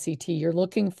low-dose CT. You're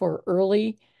looking for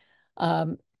early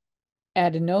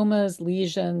adenomas,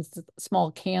 lesions,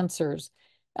 small cancers.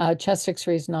 Chest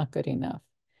X-ray is not good enough.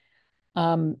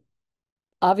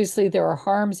 Obviously, there are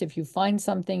harms if you find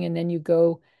something and then you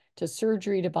go to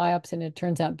surgery to biopsy and it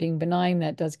turns out being benign.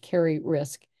 That does carry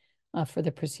risk for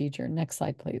the procedure. Next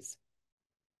slide, please.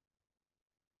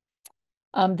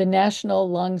 The National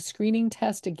Lung Screening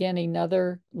Test, again,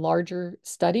 another larger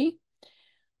study,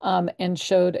 and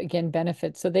showed, again,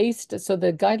 benefits. So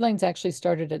the guidelines actually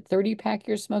started at 30 pack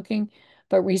years smoking,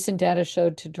 but recent data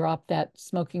showed to drop that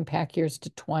smoking pack years to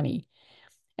 20.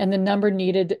 And the number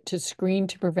needed to screen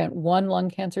to prevent one lung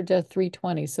cancer death,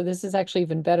 320. So this is actually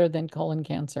even better than colon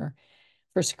cancer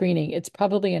for screening. It's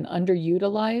probably an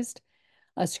underutilized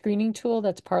screening tool.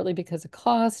 That's partly because of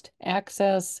cost,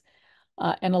 access,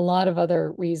 and a lot of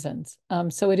other reasons.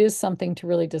 So it is something to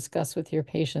really discuss with your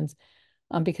patients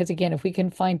because, again, if we can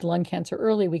find lung cancer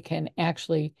early, we can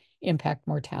actually impact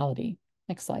mortality.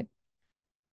 Next slide.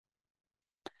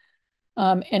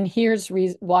 And here's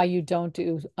why you don't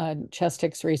do chest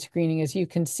X-ray screening. As you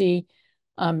can see,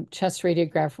 chest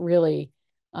radiograph really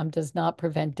does not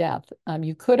prevent death.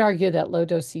 You could argue that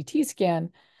low-dose CT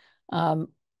scan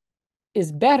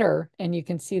is better, and you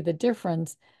can see the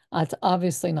difference. It's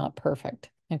obviously not perfect.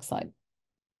 Next slide.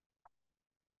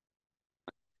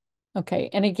 Okay,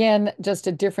 and again, just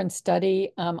a different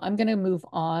study. I'm going to move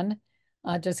on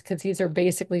just because these are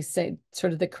basically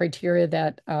sort of the criteria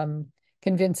that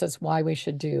convince us why we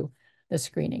should do the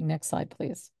screening. Next slide,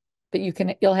 please. But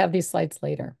you'll have these slides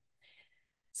later.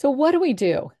 So what do we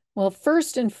do? Well,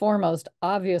 first and foremost,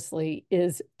 obviously,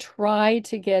 is try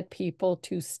to get people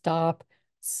to stop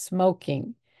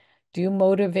smoking. Do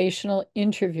motivational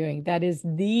interviewing. That is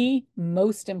the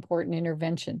most important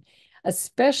intervention,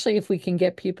 especially if we can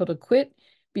get people to quit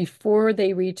before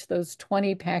they reach those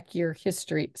 20 pack year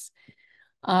histories.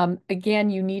 Again,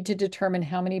 you need to determine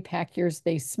how many pack years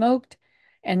they smoked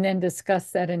and then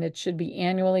discuss that, and it should be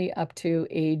annually up to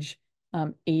age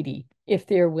 80 if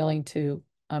they're willing to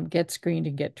get screened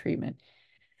and get treatment.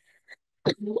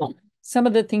 Some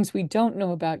of the things we don't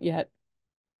know about yet,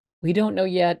 we don't know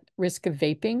yet risk of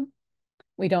vaping.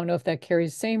 We don't know if that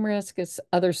carries the same risk as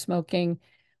other smoking.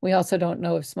 We also don't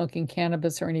know if smoking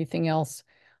cannabis or anything else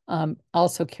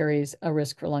also carries a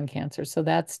risk for lung cancer. So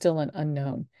that's still an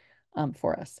unknown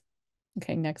for us.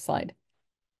 Okay, next slide.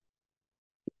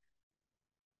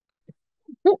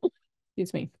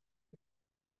 Excuse me.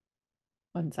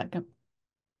 1 second.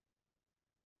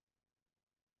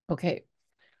 Okay.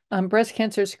 Breast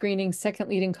cancer screening, second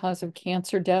leading cause of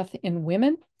cancer death in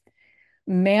women.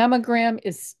 Mammogram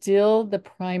is still the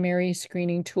primary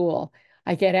screening tool.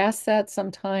 I get asked that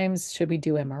sometimes, should we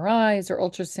do MRIs or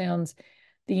ultrasounds?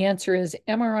 The answer is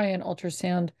MRI and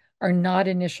ultrasound are not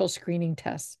initial screening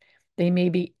tests. They may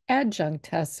be adjunct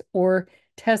tests or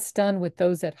tests done with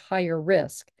those at higher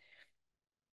risk.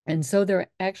 And so there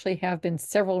actually have been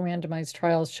several randomized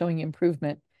trials showing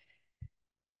improvement.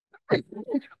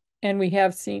 And we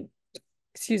have seen,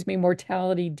 excuse me,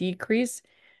 mortality decrease.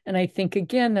 And I think,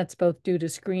 again, that's both due to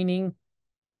screening,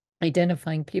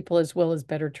 identifying people, as well as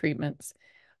better treatments.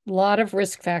 A lot of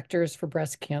risk factors for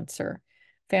breast cancer: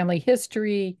 family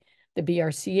history, the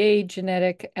BRCA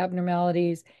genetic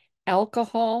abnormalities,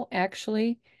 alcohol,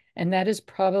 actually, and that is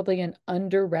probably an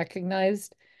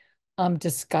under-recognized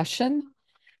discussion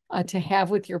to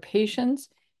have with your patients,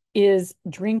 is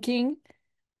drinking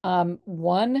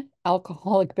one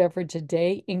alcoholic beverage a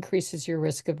day increases your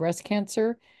risk of breast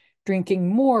cancer. Drinking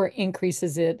more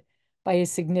increases it by a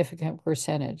significant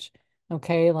percentage,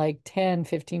 okay, like 10,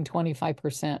 15,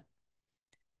 25%.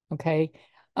 Okay.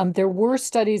 There were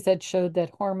studies that showed that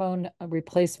hormone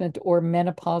replacement or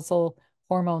menopausal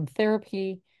hormone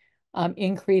therapy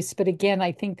increased. But again,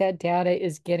 I think that data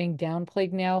is getting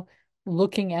downplayed now.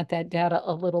 Looking at that data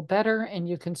a little better, and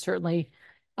you can certainly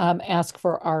ask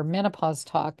for our menopause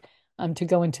talk to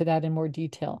go into that in more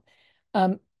detail.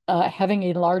 Having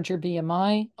a larger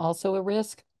BMI, also a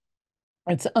risk.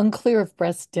 It's unclear if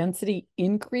breast density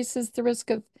increases the risk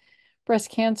of breast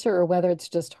cancer or whether it's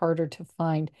just harder to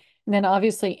find. And then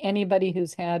obviously anybody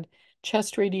who's had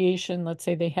chest radiation, let's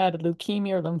say they had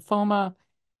leukemia or lymphoma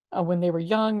when they were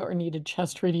young or needed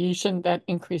chest radiation, that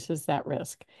increases that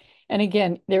risk. And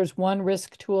again, there's one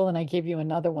risk tool, and I gave you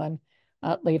another one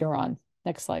later on.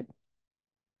 Next slide.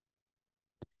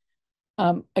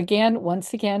 Again,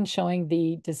 once again, showing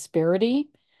the disparity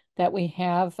that we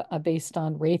have based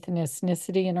on race and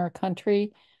ethnicity in our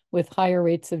country, with higher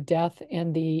rates of death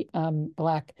in the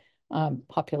Black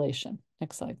population.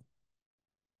 Next slide.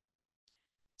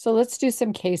 So let's do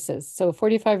some cases. So a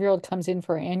 45-year-old comes in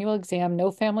for an annual exam, no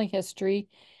family history.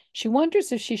 She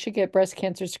wonders if she should get breast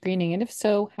cancer screening, and if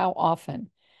so, how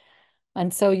often?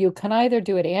 And so you can either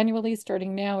do it annually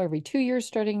starting now, every 2 years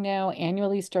starting now,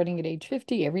 annually starting at age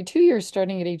 50, every 2 years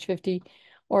starting at age 50,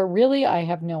 or really, I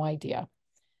have no idea.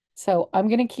 So I'm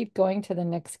going to keep going to the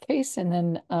next case. And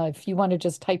then if you want to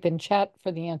just type in chat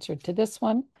for the answer to this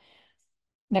one.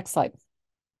 Next slide.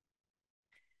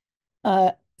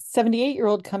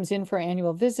 78-year-old comes in for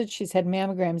annual visits. She's had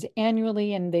mammograms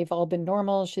annually, and they've all been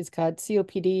normal. She's got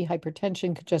COPD,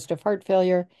 hypertension, congestive heart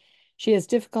failure. She has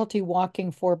difficulty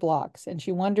walking 4 blocks, and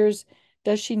she wonders,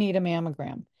 does she need a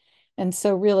mammogram? And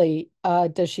so really,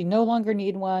 does she no longer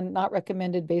need one? Not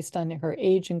recommended based on her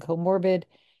age and comorbid.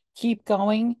 Keep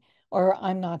going, or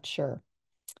I'm not sure.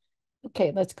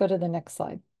 Okay, let's go to the next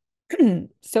slide.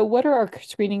 So what are our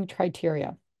screening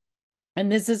criteria?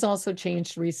 And this has also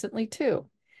changed recently too.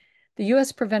 The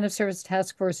U.S. Preventive Service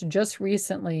Task Force just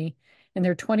recently, in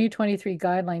their 2023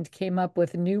 guidelines, came up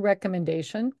with a new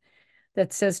recommendation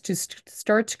that says to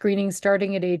start screening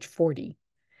starting at age 40.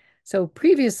 So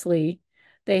previously,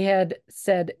 they had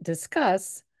said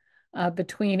discuss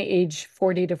between age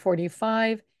 40 to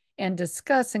 45, and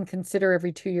discuss and consider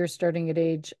every 2 years starting at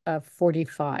age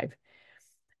 45.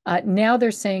 Now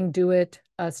they're saying do it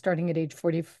starting at age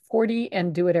 40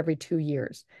 and do it every 2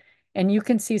 years. And you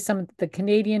can see some of the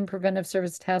Canadian Preventive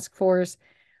Service Task Force,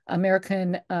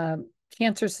 American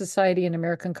Cancer Society, and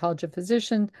American College of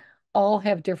Physicians all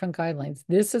have different guidelines.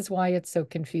 This is why it's so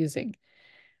confusing.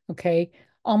 Okay.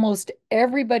 Almost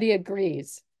everybody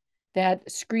agrees that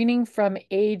screening from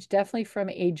age, definitely from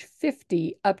age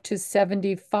 50 up to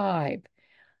 75,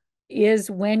 is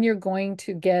when you're going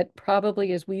to get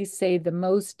probably, as we say, the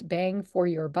most bang for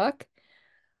your buck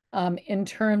in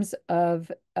terms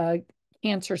of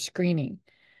cancer screening.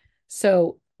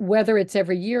 So whether it's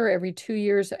every year, every 2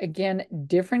 years, again,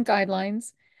 different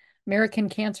guidelines. American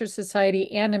Cancer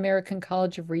Society and American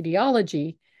College of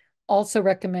Radiology also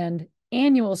recommend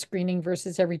annual screening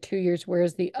versus every 2 years,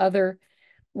 whereas the other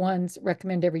ones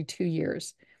recommend every 2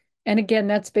 years. And again,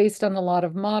 that's based on a lot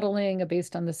of modeling,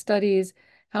 based on the studies,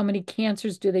 how many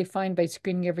cancers do they find by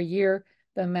screening every year,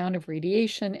 the amount of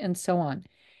radiation, and so on.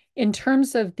 In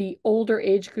terms of the older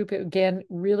age group, it again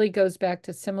really goes back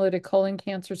to similar to colon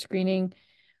cancer screening.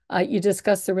 You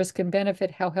discuss the risk and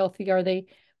benefit, how healthy are they?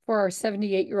 For our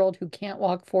 78-year-old who can't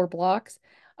walk 4 blocks,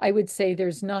 I would say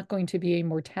there's not going to be a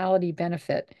mortality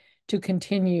benefit to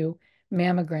continue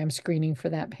mammogram screening for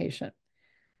that patient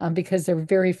because they're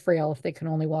very frail if they can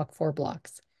only walk 4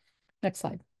 blocks. Next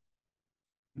slide.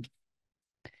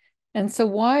 And so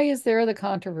why is there the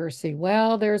controversy?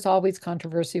 Well, there's always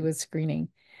controversy with screening.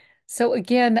 So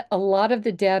again, a lot of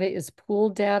the data is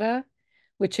pooled data,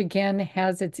 which again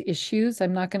has its issues.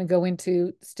 I'm not going to go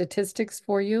into statistics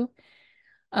for you.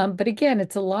 But again,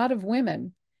 it's a lot of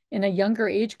women in a younger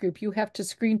age group. You have to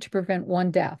screen to prevent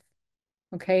one death.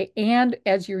 Okay. And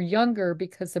as you're younger,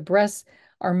 because the breasts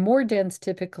are more dense,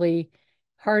 typically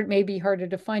maybe harder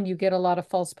to find, you get a lot of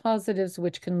false positives,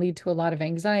 which can lead to a lot of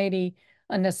anxiety,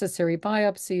 unnecessary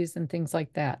biopsies, and things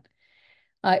like that.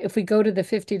 If we go to the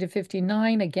 50 to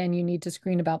 59, again, you need to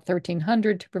screen about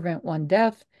 1,300 to prevent one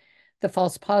death. The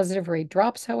false positive rate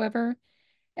drops, however.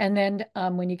 And then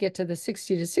when you get to the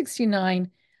 60 to 69,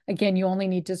 again, you only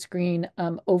need to screen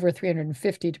over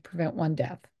 350 to prevent one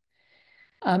death.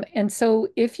 And so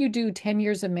if you do 10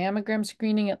 years of mammogram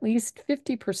screening, at least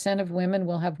 50% of women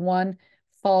will have one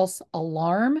false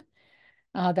alarm.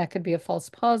 That could be a false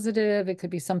positive. It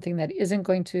could be something that isn't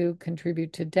going to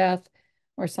contribute to death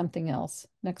or something else.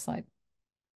 Next slide.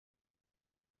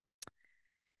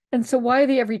 And so why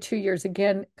the every 2 years?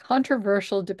 Again,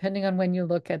 controversial depending on when you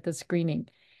look at the screening.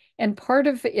 And part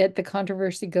of it, the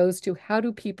controversy goes to how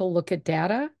do people look at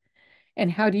data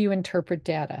and how do you interpret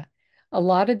data? A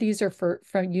lot of these are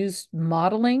from use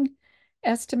modeling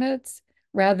estimates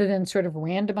rather than sort of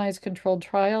randomized controlled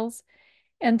trials.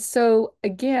 And so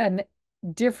again,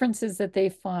 differences that they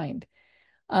find.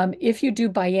 If you do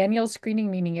biennial screening,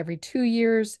 meaning every 2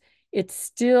 years, it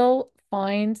still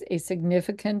finds a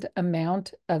significant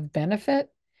amount of benefit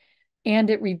and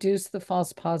it reduced the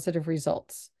false positive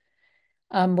results.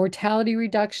 Mortality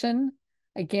reduction,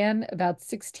 again, about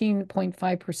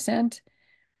 16.5%.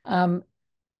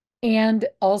 And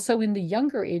also in the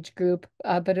younger age group,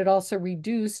 but it also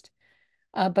reduced,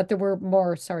 but there were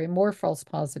more false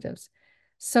positives.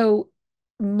 So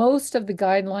most of the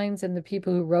guidelines and the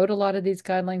people who wrote a lot of these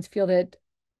guidelines feel that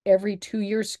every 2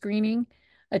 year screening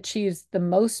achieves the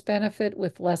most benefit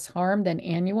with less harm than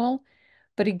annual.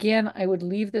 But again, I would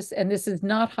leave this, and this is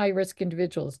not high-risk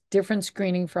individuals, different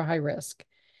screening for high risk.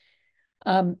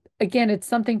 Again, it's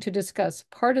something to discuss.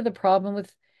 Part of the problem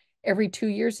with every 2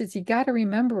 years is you got to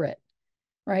remember it,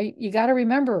 right? You got to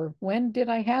remember, when did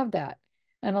I have that?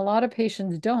 And a lot of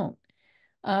patients don't.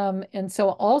 And so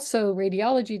also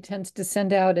radiology tends to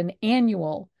send out an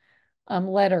annual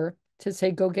letter to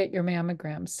say, go get your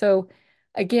mammogram. So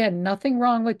again, nothing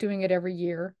wrong with doing it every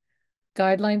year.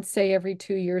 Guidelines say every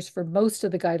 2 years for most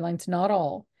of the guidelines, not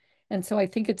all. And so I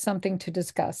think it's something to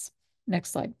discuss.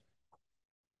 Next slide.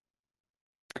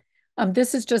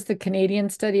 This is just the Canadian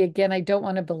study. Again, I don't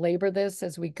want to belabor this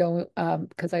as we go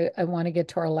because I want to get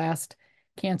to our last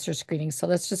cancer screening. So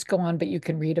let's just go on, but you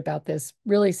can read about this.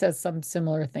 Really says some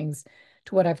similar things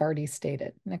to what I've already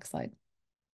stated. Next slide.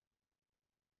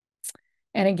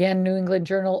 And again, New England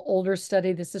Journal, older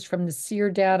study. This is from the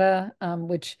SEER data,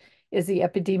 which is the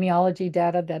epidemiology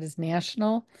data that is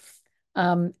national.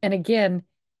 And again,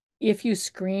 if you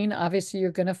screen, obviously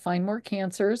you're going to find more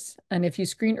cancers. And if you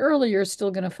screen early, you're still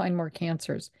going to find more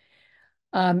cancers.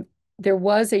 There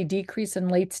was a decrease in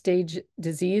late stage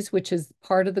disease, which is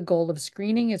part of the goal of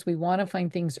screening, is we want to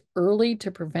find things early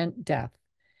to prevent death.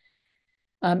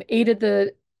 8 of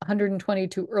the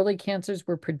 122 early cancers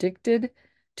were predicted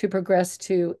to progress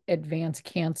to advanced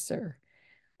cancer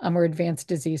or advanced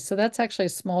disease. So that's actually a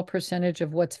small percentage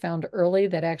of what's found early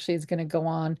that actually is going to go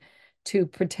on to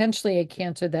potentially a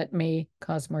cancer that may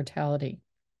cause mortality.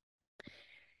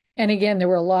 And again, there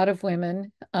were a lot of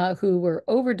women who were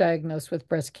overdiagnosed with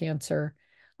breast cancer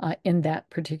in that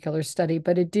particular study,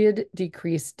 but it did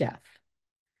decrease death.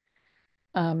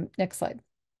 Next slide.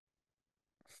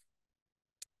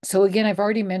 So again, I've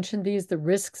already mentioned these, the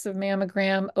risks of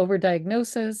mammogram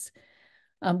overdiagnosis,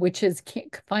 which is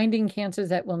finding cancers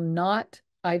that will not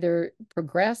either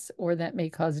progress or that may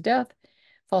cause death,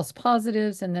 false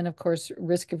positives, and then of course,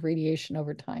 risk of radiation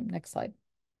over time. Next slide.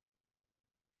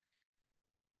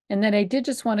 And then I did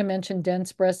just want to mention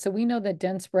dense breasts. So we know that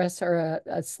dense breasts are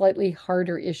a slightly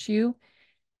harder issue.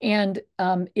 And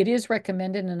it is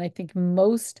recommended, and I think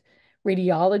most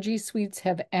radiology suites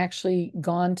have actually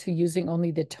gone to using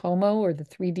only the tomo or the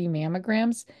 3D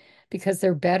mammograms because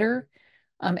they're better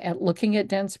at looking at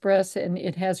dense breasts, and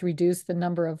it has reduced the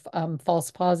number of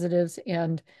false positives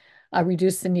and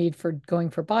reduced the need for going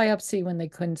for biopsy when they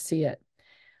couldn't see it.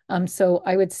 So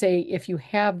I would say if you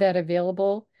have that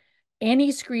available,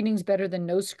 any screening is better than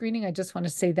no screening. I just want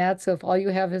to say that. So if all you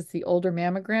have is the older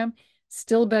mammogram,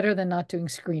 still better than not doing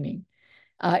screening.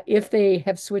 If they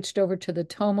have switched over to the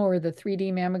tomo or the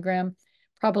 3D mammogram,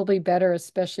 probably better,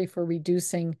 especially for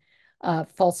reducing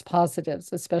false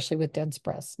positives, especially with dense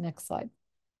breasts. Next slide.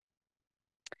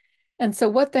 And so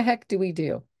what the heck do we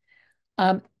do?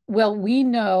 Well, we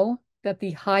know that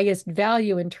the highest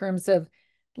value in terms of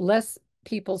less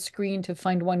people screened to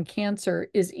find one cancer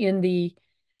is in the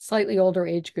slightly older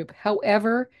age group.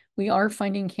 However, we are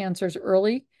finding cancers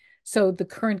early. So the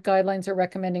current guidelines are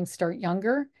recommending start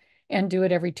younger and do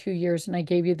it every 2 years. And I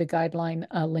gave you the guideline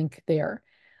link there.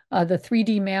 The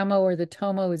 3D mammo or the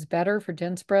tomo is better for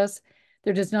dense breasts.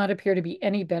 There does not appear to be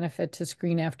any benefit to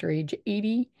screen after age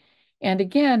 80. And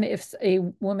again, if a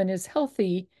woman is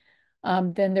healthy,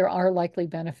 then there are likely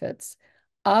benefits.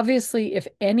 Obviously, if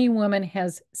any woman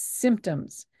has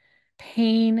symptoms,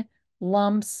 pain,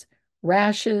 lumps,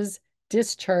 rashes,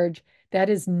 discharge, that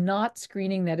is not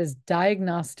screening, that is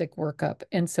diagnostic workup.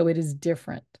 And so it is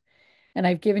different. And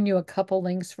I've given you a couple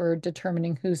links for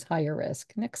determining who's higher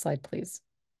risk. Next slide, please.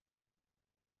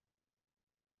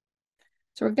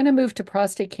 So we're going to move to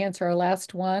prostate cancer, our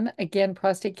last one. Again,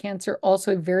 prostate cancer,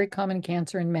 also a very common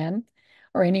cancer in men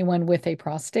or anyone with a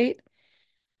prostate.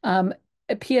 A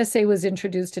PSA was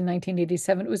introduced in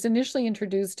 1987. It was initially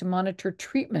introduced to monitor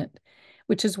treatment,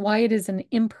 which is why it is an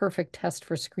imperfect test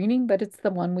for screening, but it's the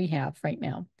one we have right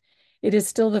now. It is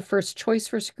still the first choice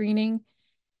for screening,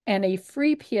 and a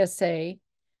free PSA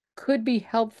could be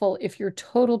helpful if your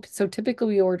total, so typically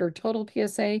we order total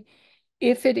PSA,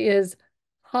 if it is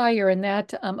higher, and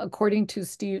that, according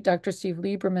to Dr. Steve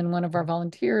Lieberman, one of our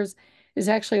volunteers, is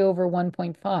actually over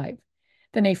 1.5,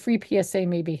 then a free PSA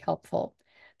may be helpful.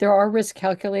 There are risk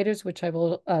calculators, which I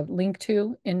will link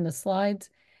to in the slides,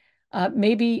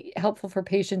 may be helpful for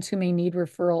patients who may need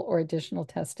referral or additional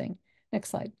testing. Next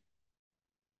slide.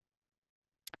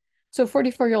 So a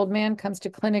 44-year-old man comes to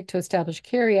clinic to establish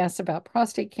care. He asks about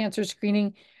prostate cancer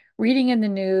screening, reading in the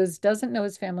news, doesn't know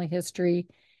his family history.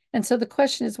 And so the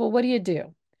question is, well, what do you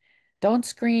do? Don't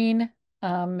screen,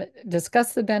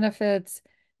 discuss the benefits,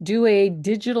 do a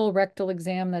digital rectal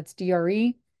exam, that's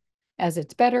DRE, as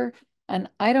it's better. And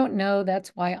I don't know, that's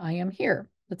why I am here.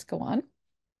 Let's go on.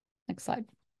 Next slide.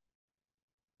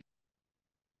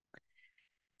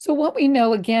 So what we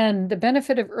know, again, the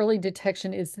benefit of early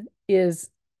detection is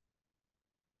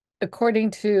according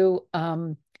to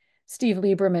Steve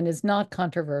Lieberman, is not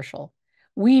controversial.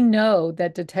 We know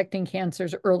that detecting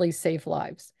cancers early saves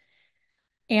lives.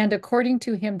 And according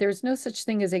to him, there's no such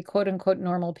thing as a quote unquote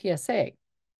normal PSA.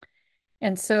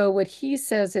 And so what he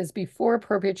says is before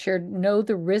appropriate care, know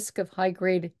the risk of high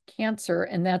grade cancer.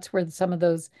 And that's where some of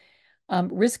those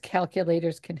risk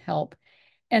calculators can help.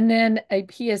 And then a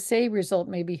PSA result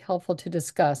may be helpful to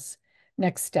discuss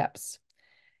next steps.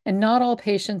 And not all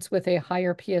patients with a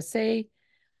higher PSA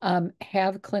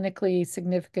have clinically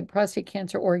significant prostate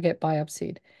cancer or get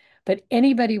biopsied. But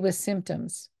anybody with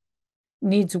symptoms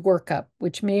needs workup,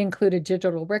 which may include a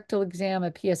digital rectal exam,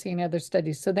 a PSA, and other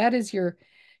studies. So that is your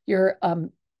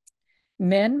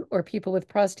men or people with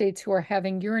prostates who are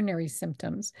having urinary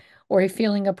symptoms or a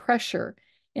feeling of pressure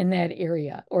in that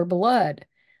area or blood.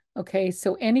 Okay,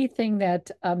 so anything that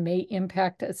may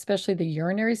impact, especially the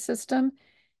urinary system,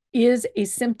 is a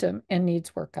symptom and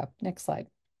needs workup. Next slide.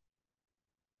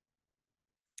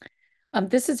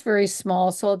 This is very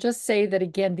small, so I'll just say that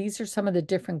again, these are some of the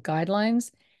different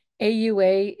guidelines.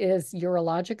 AUA is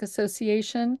Urologic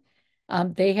Association.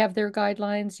 They have their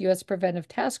guidelines. U.S. Preventive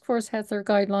Task Force has their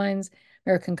guidelines.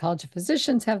 American College of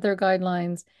Physicians have their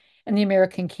guidelines. And the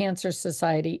American Cancer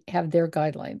Society have their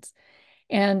guidelines.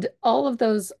 And all of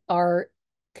those are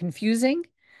confusing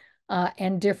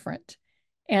and different.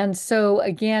 And so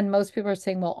again, most people are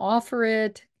saying, well, offer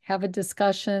it, have a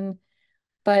discussion,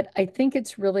 but I think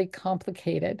it's really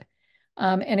complicated.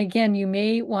 And again, you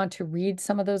may want to read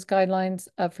some of those guidelines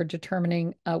for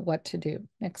determining what to do.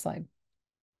 Next slide.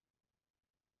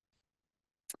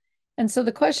 And so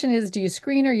the question is, do you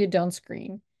screen or you don't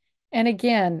screen? And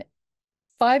again,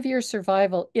 5-year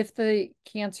survival, if the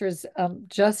cancer is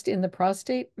just in the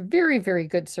prostate, very, very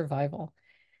good survival.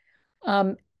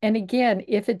 And again,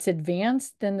 if it's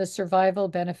advanced, then the survival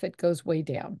benefit goes way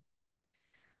down.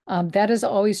 That is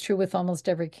always true with almost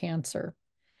every cancer.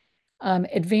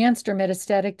 Advanced or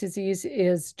metastatic disease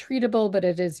is treatable, but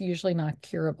it is usually not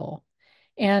curable.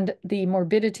 And the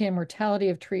morbidity and mortality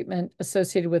of treatment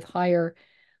associated with higher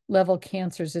level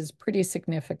cancers is pretty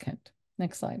significant.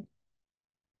 Next slide.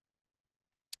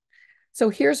 So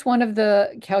here's one of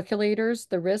the calculators,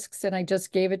 the risks, and I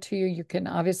just gave it to you. You can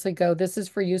obviously go, this is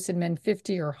for use in men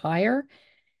 50 or higher.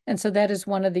 And so that is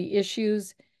one of the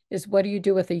issues is what do you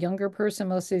do with a younger person?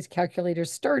 Most of these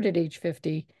calculators start at age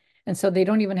 50. And so they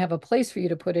don't even have a place for you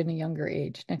to put in a younger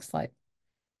age. Next slide.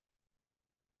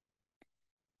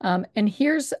 And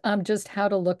here's just how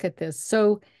to look at this.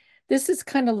 So this is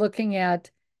kind of looking at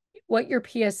what your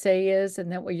PSA is and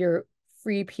then what your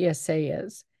free PSA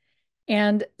is.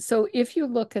 And so if you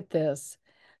look at this,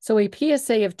 so a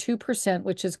PSA of 2%,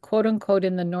 which is quote unquote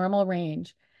in the normal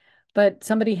range, but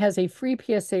somebody has a free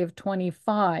PSA of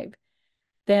 25,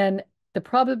 then the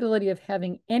probability of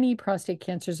having any prostate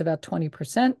cancer is about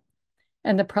 20%,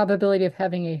 and the probability of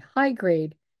having a high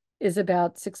grade is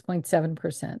about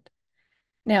 6.7%.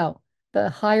 Now, the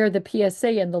higher the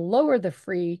PSA and the lower the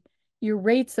free, your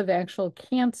rates of actual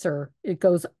cancer, it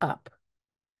goes up.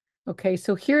 Okay,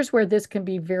 so here's where this can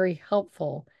be very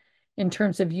helpful in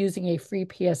terms of using a free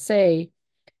PSA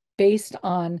based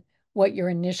on what your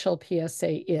initial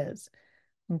PSA is.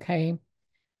 Okay,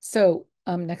 so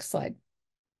next slide.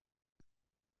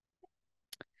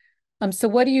 So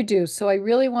what do you do? So I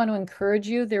really want to encourage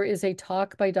you. There is a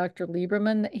talk by Dr.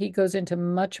 Lieberman that he goes into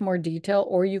much more detail,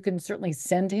 or you can certainly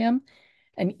send him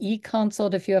an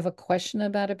e-consult if you have a question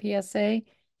about a PSA.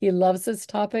 He loves this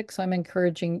topic, so I'm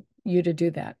encouraging you to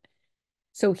do that.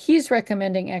 So he's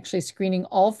recommending actually screening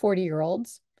all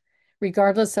 40-year-olds,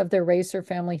 regardless of their race or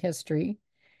family history.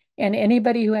 And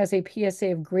anybody who has a PSA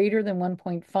of greater than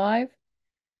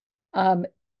 1.5,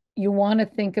 you want to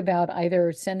think about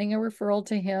either sending a referral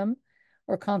to him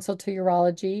or consult to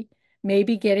urology,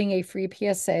 maybe getting a free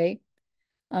PSA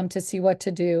to see what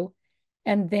to do.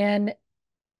 And then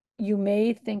you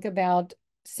may think about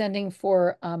sending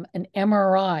for an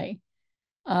MRI,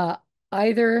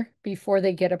 either before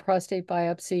they get a prostate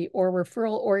biopsy or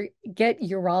referral, or get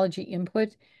urology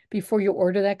input before you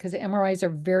order that, because MRIs are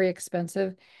very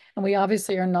expensive. And we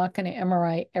obviously are not going to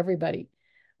MRI everybody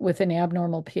with an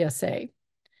abnormal PSA.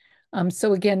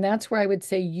 So again, that's where I would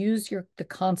say use the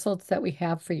consults that we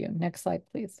have for you. Next slide,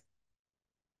 please.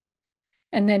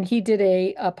 And then he did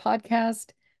a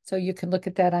podcast, so you can look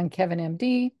at that on Kevin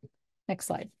MD. Next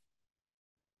slide.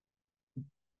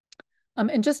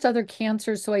 And just other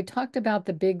cancers. So I talked about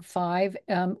the big five.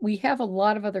 We have a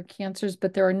lot of other cancers,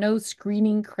 but there are no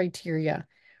screening criteria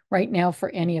right now for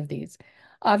any of these.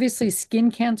 Obviously,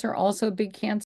 skin cancer, also a big cancer.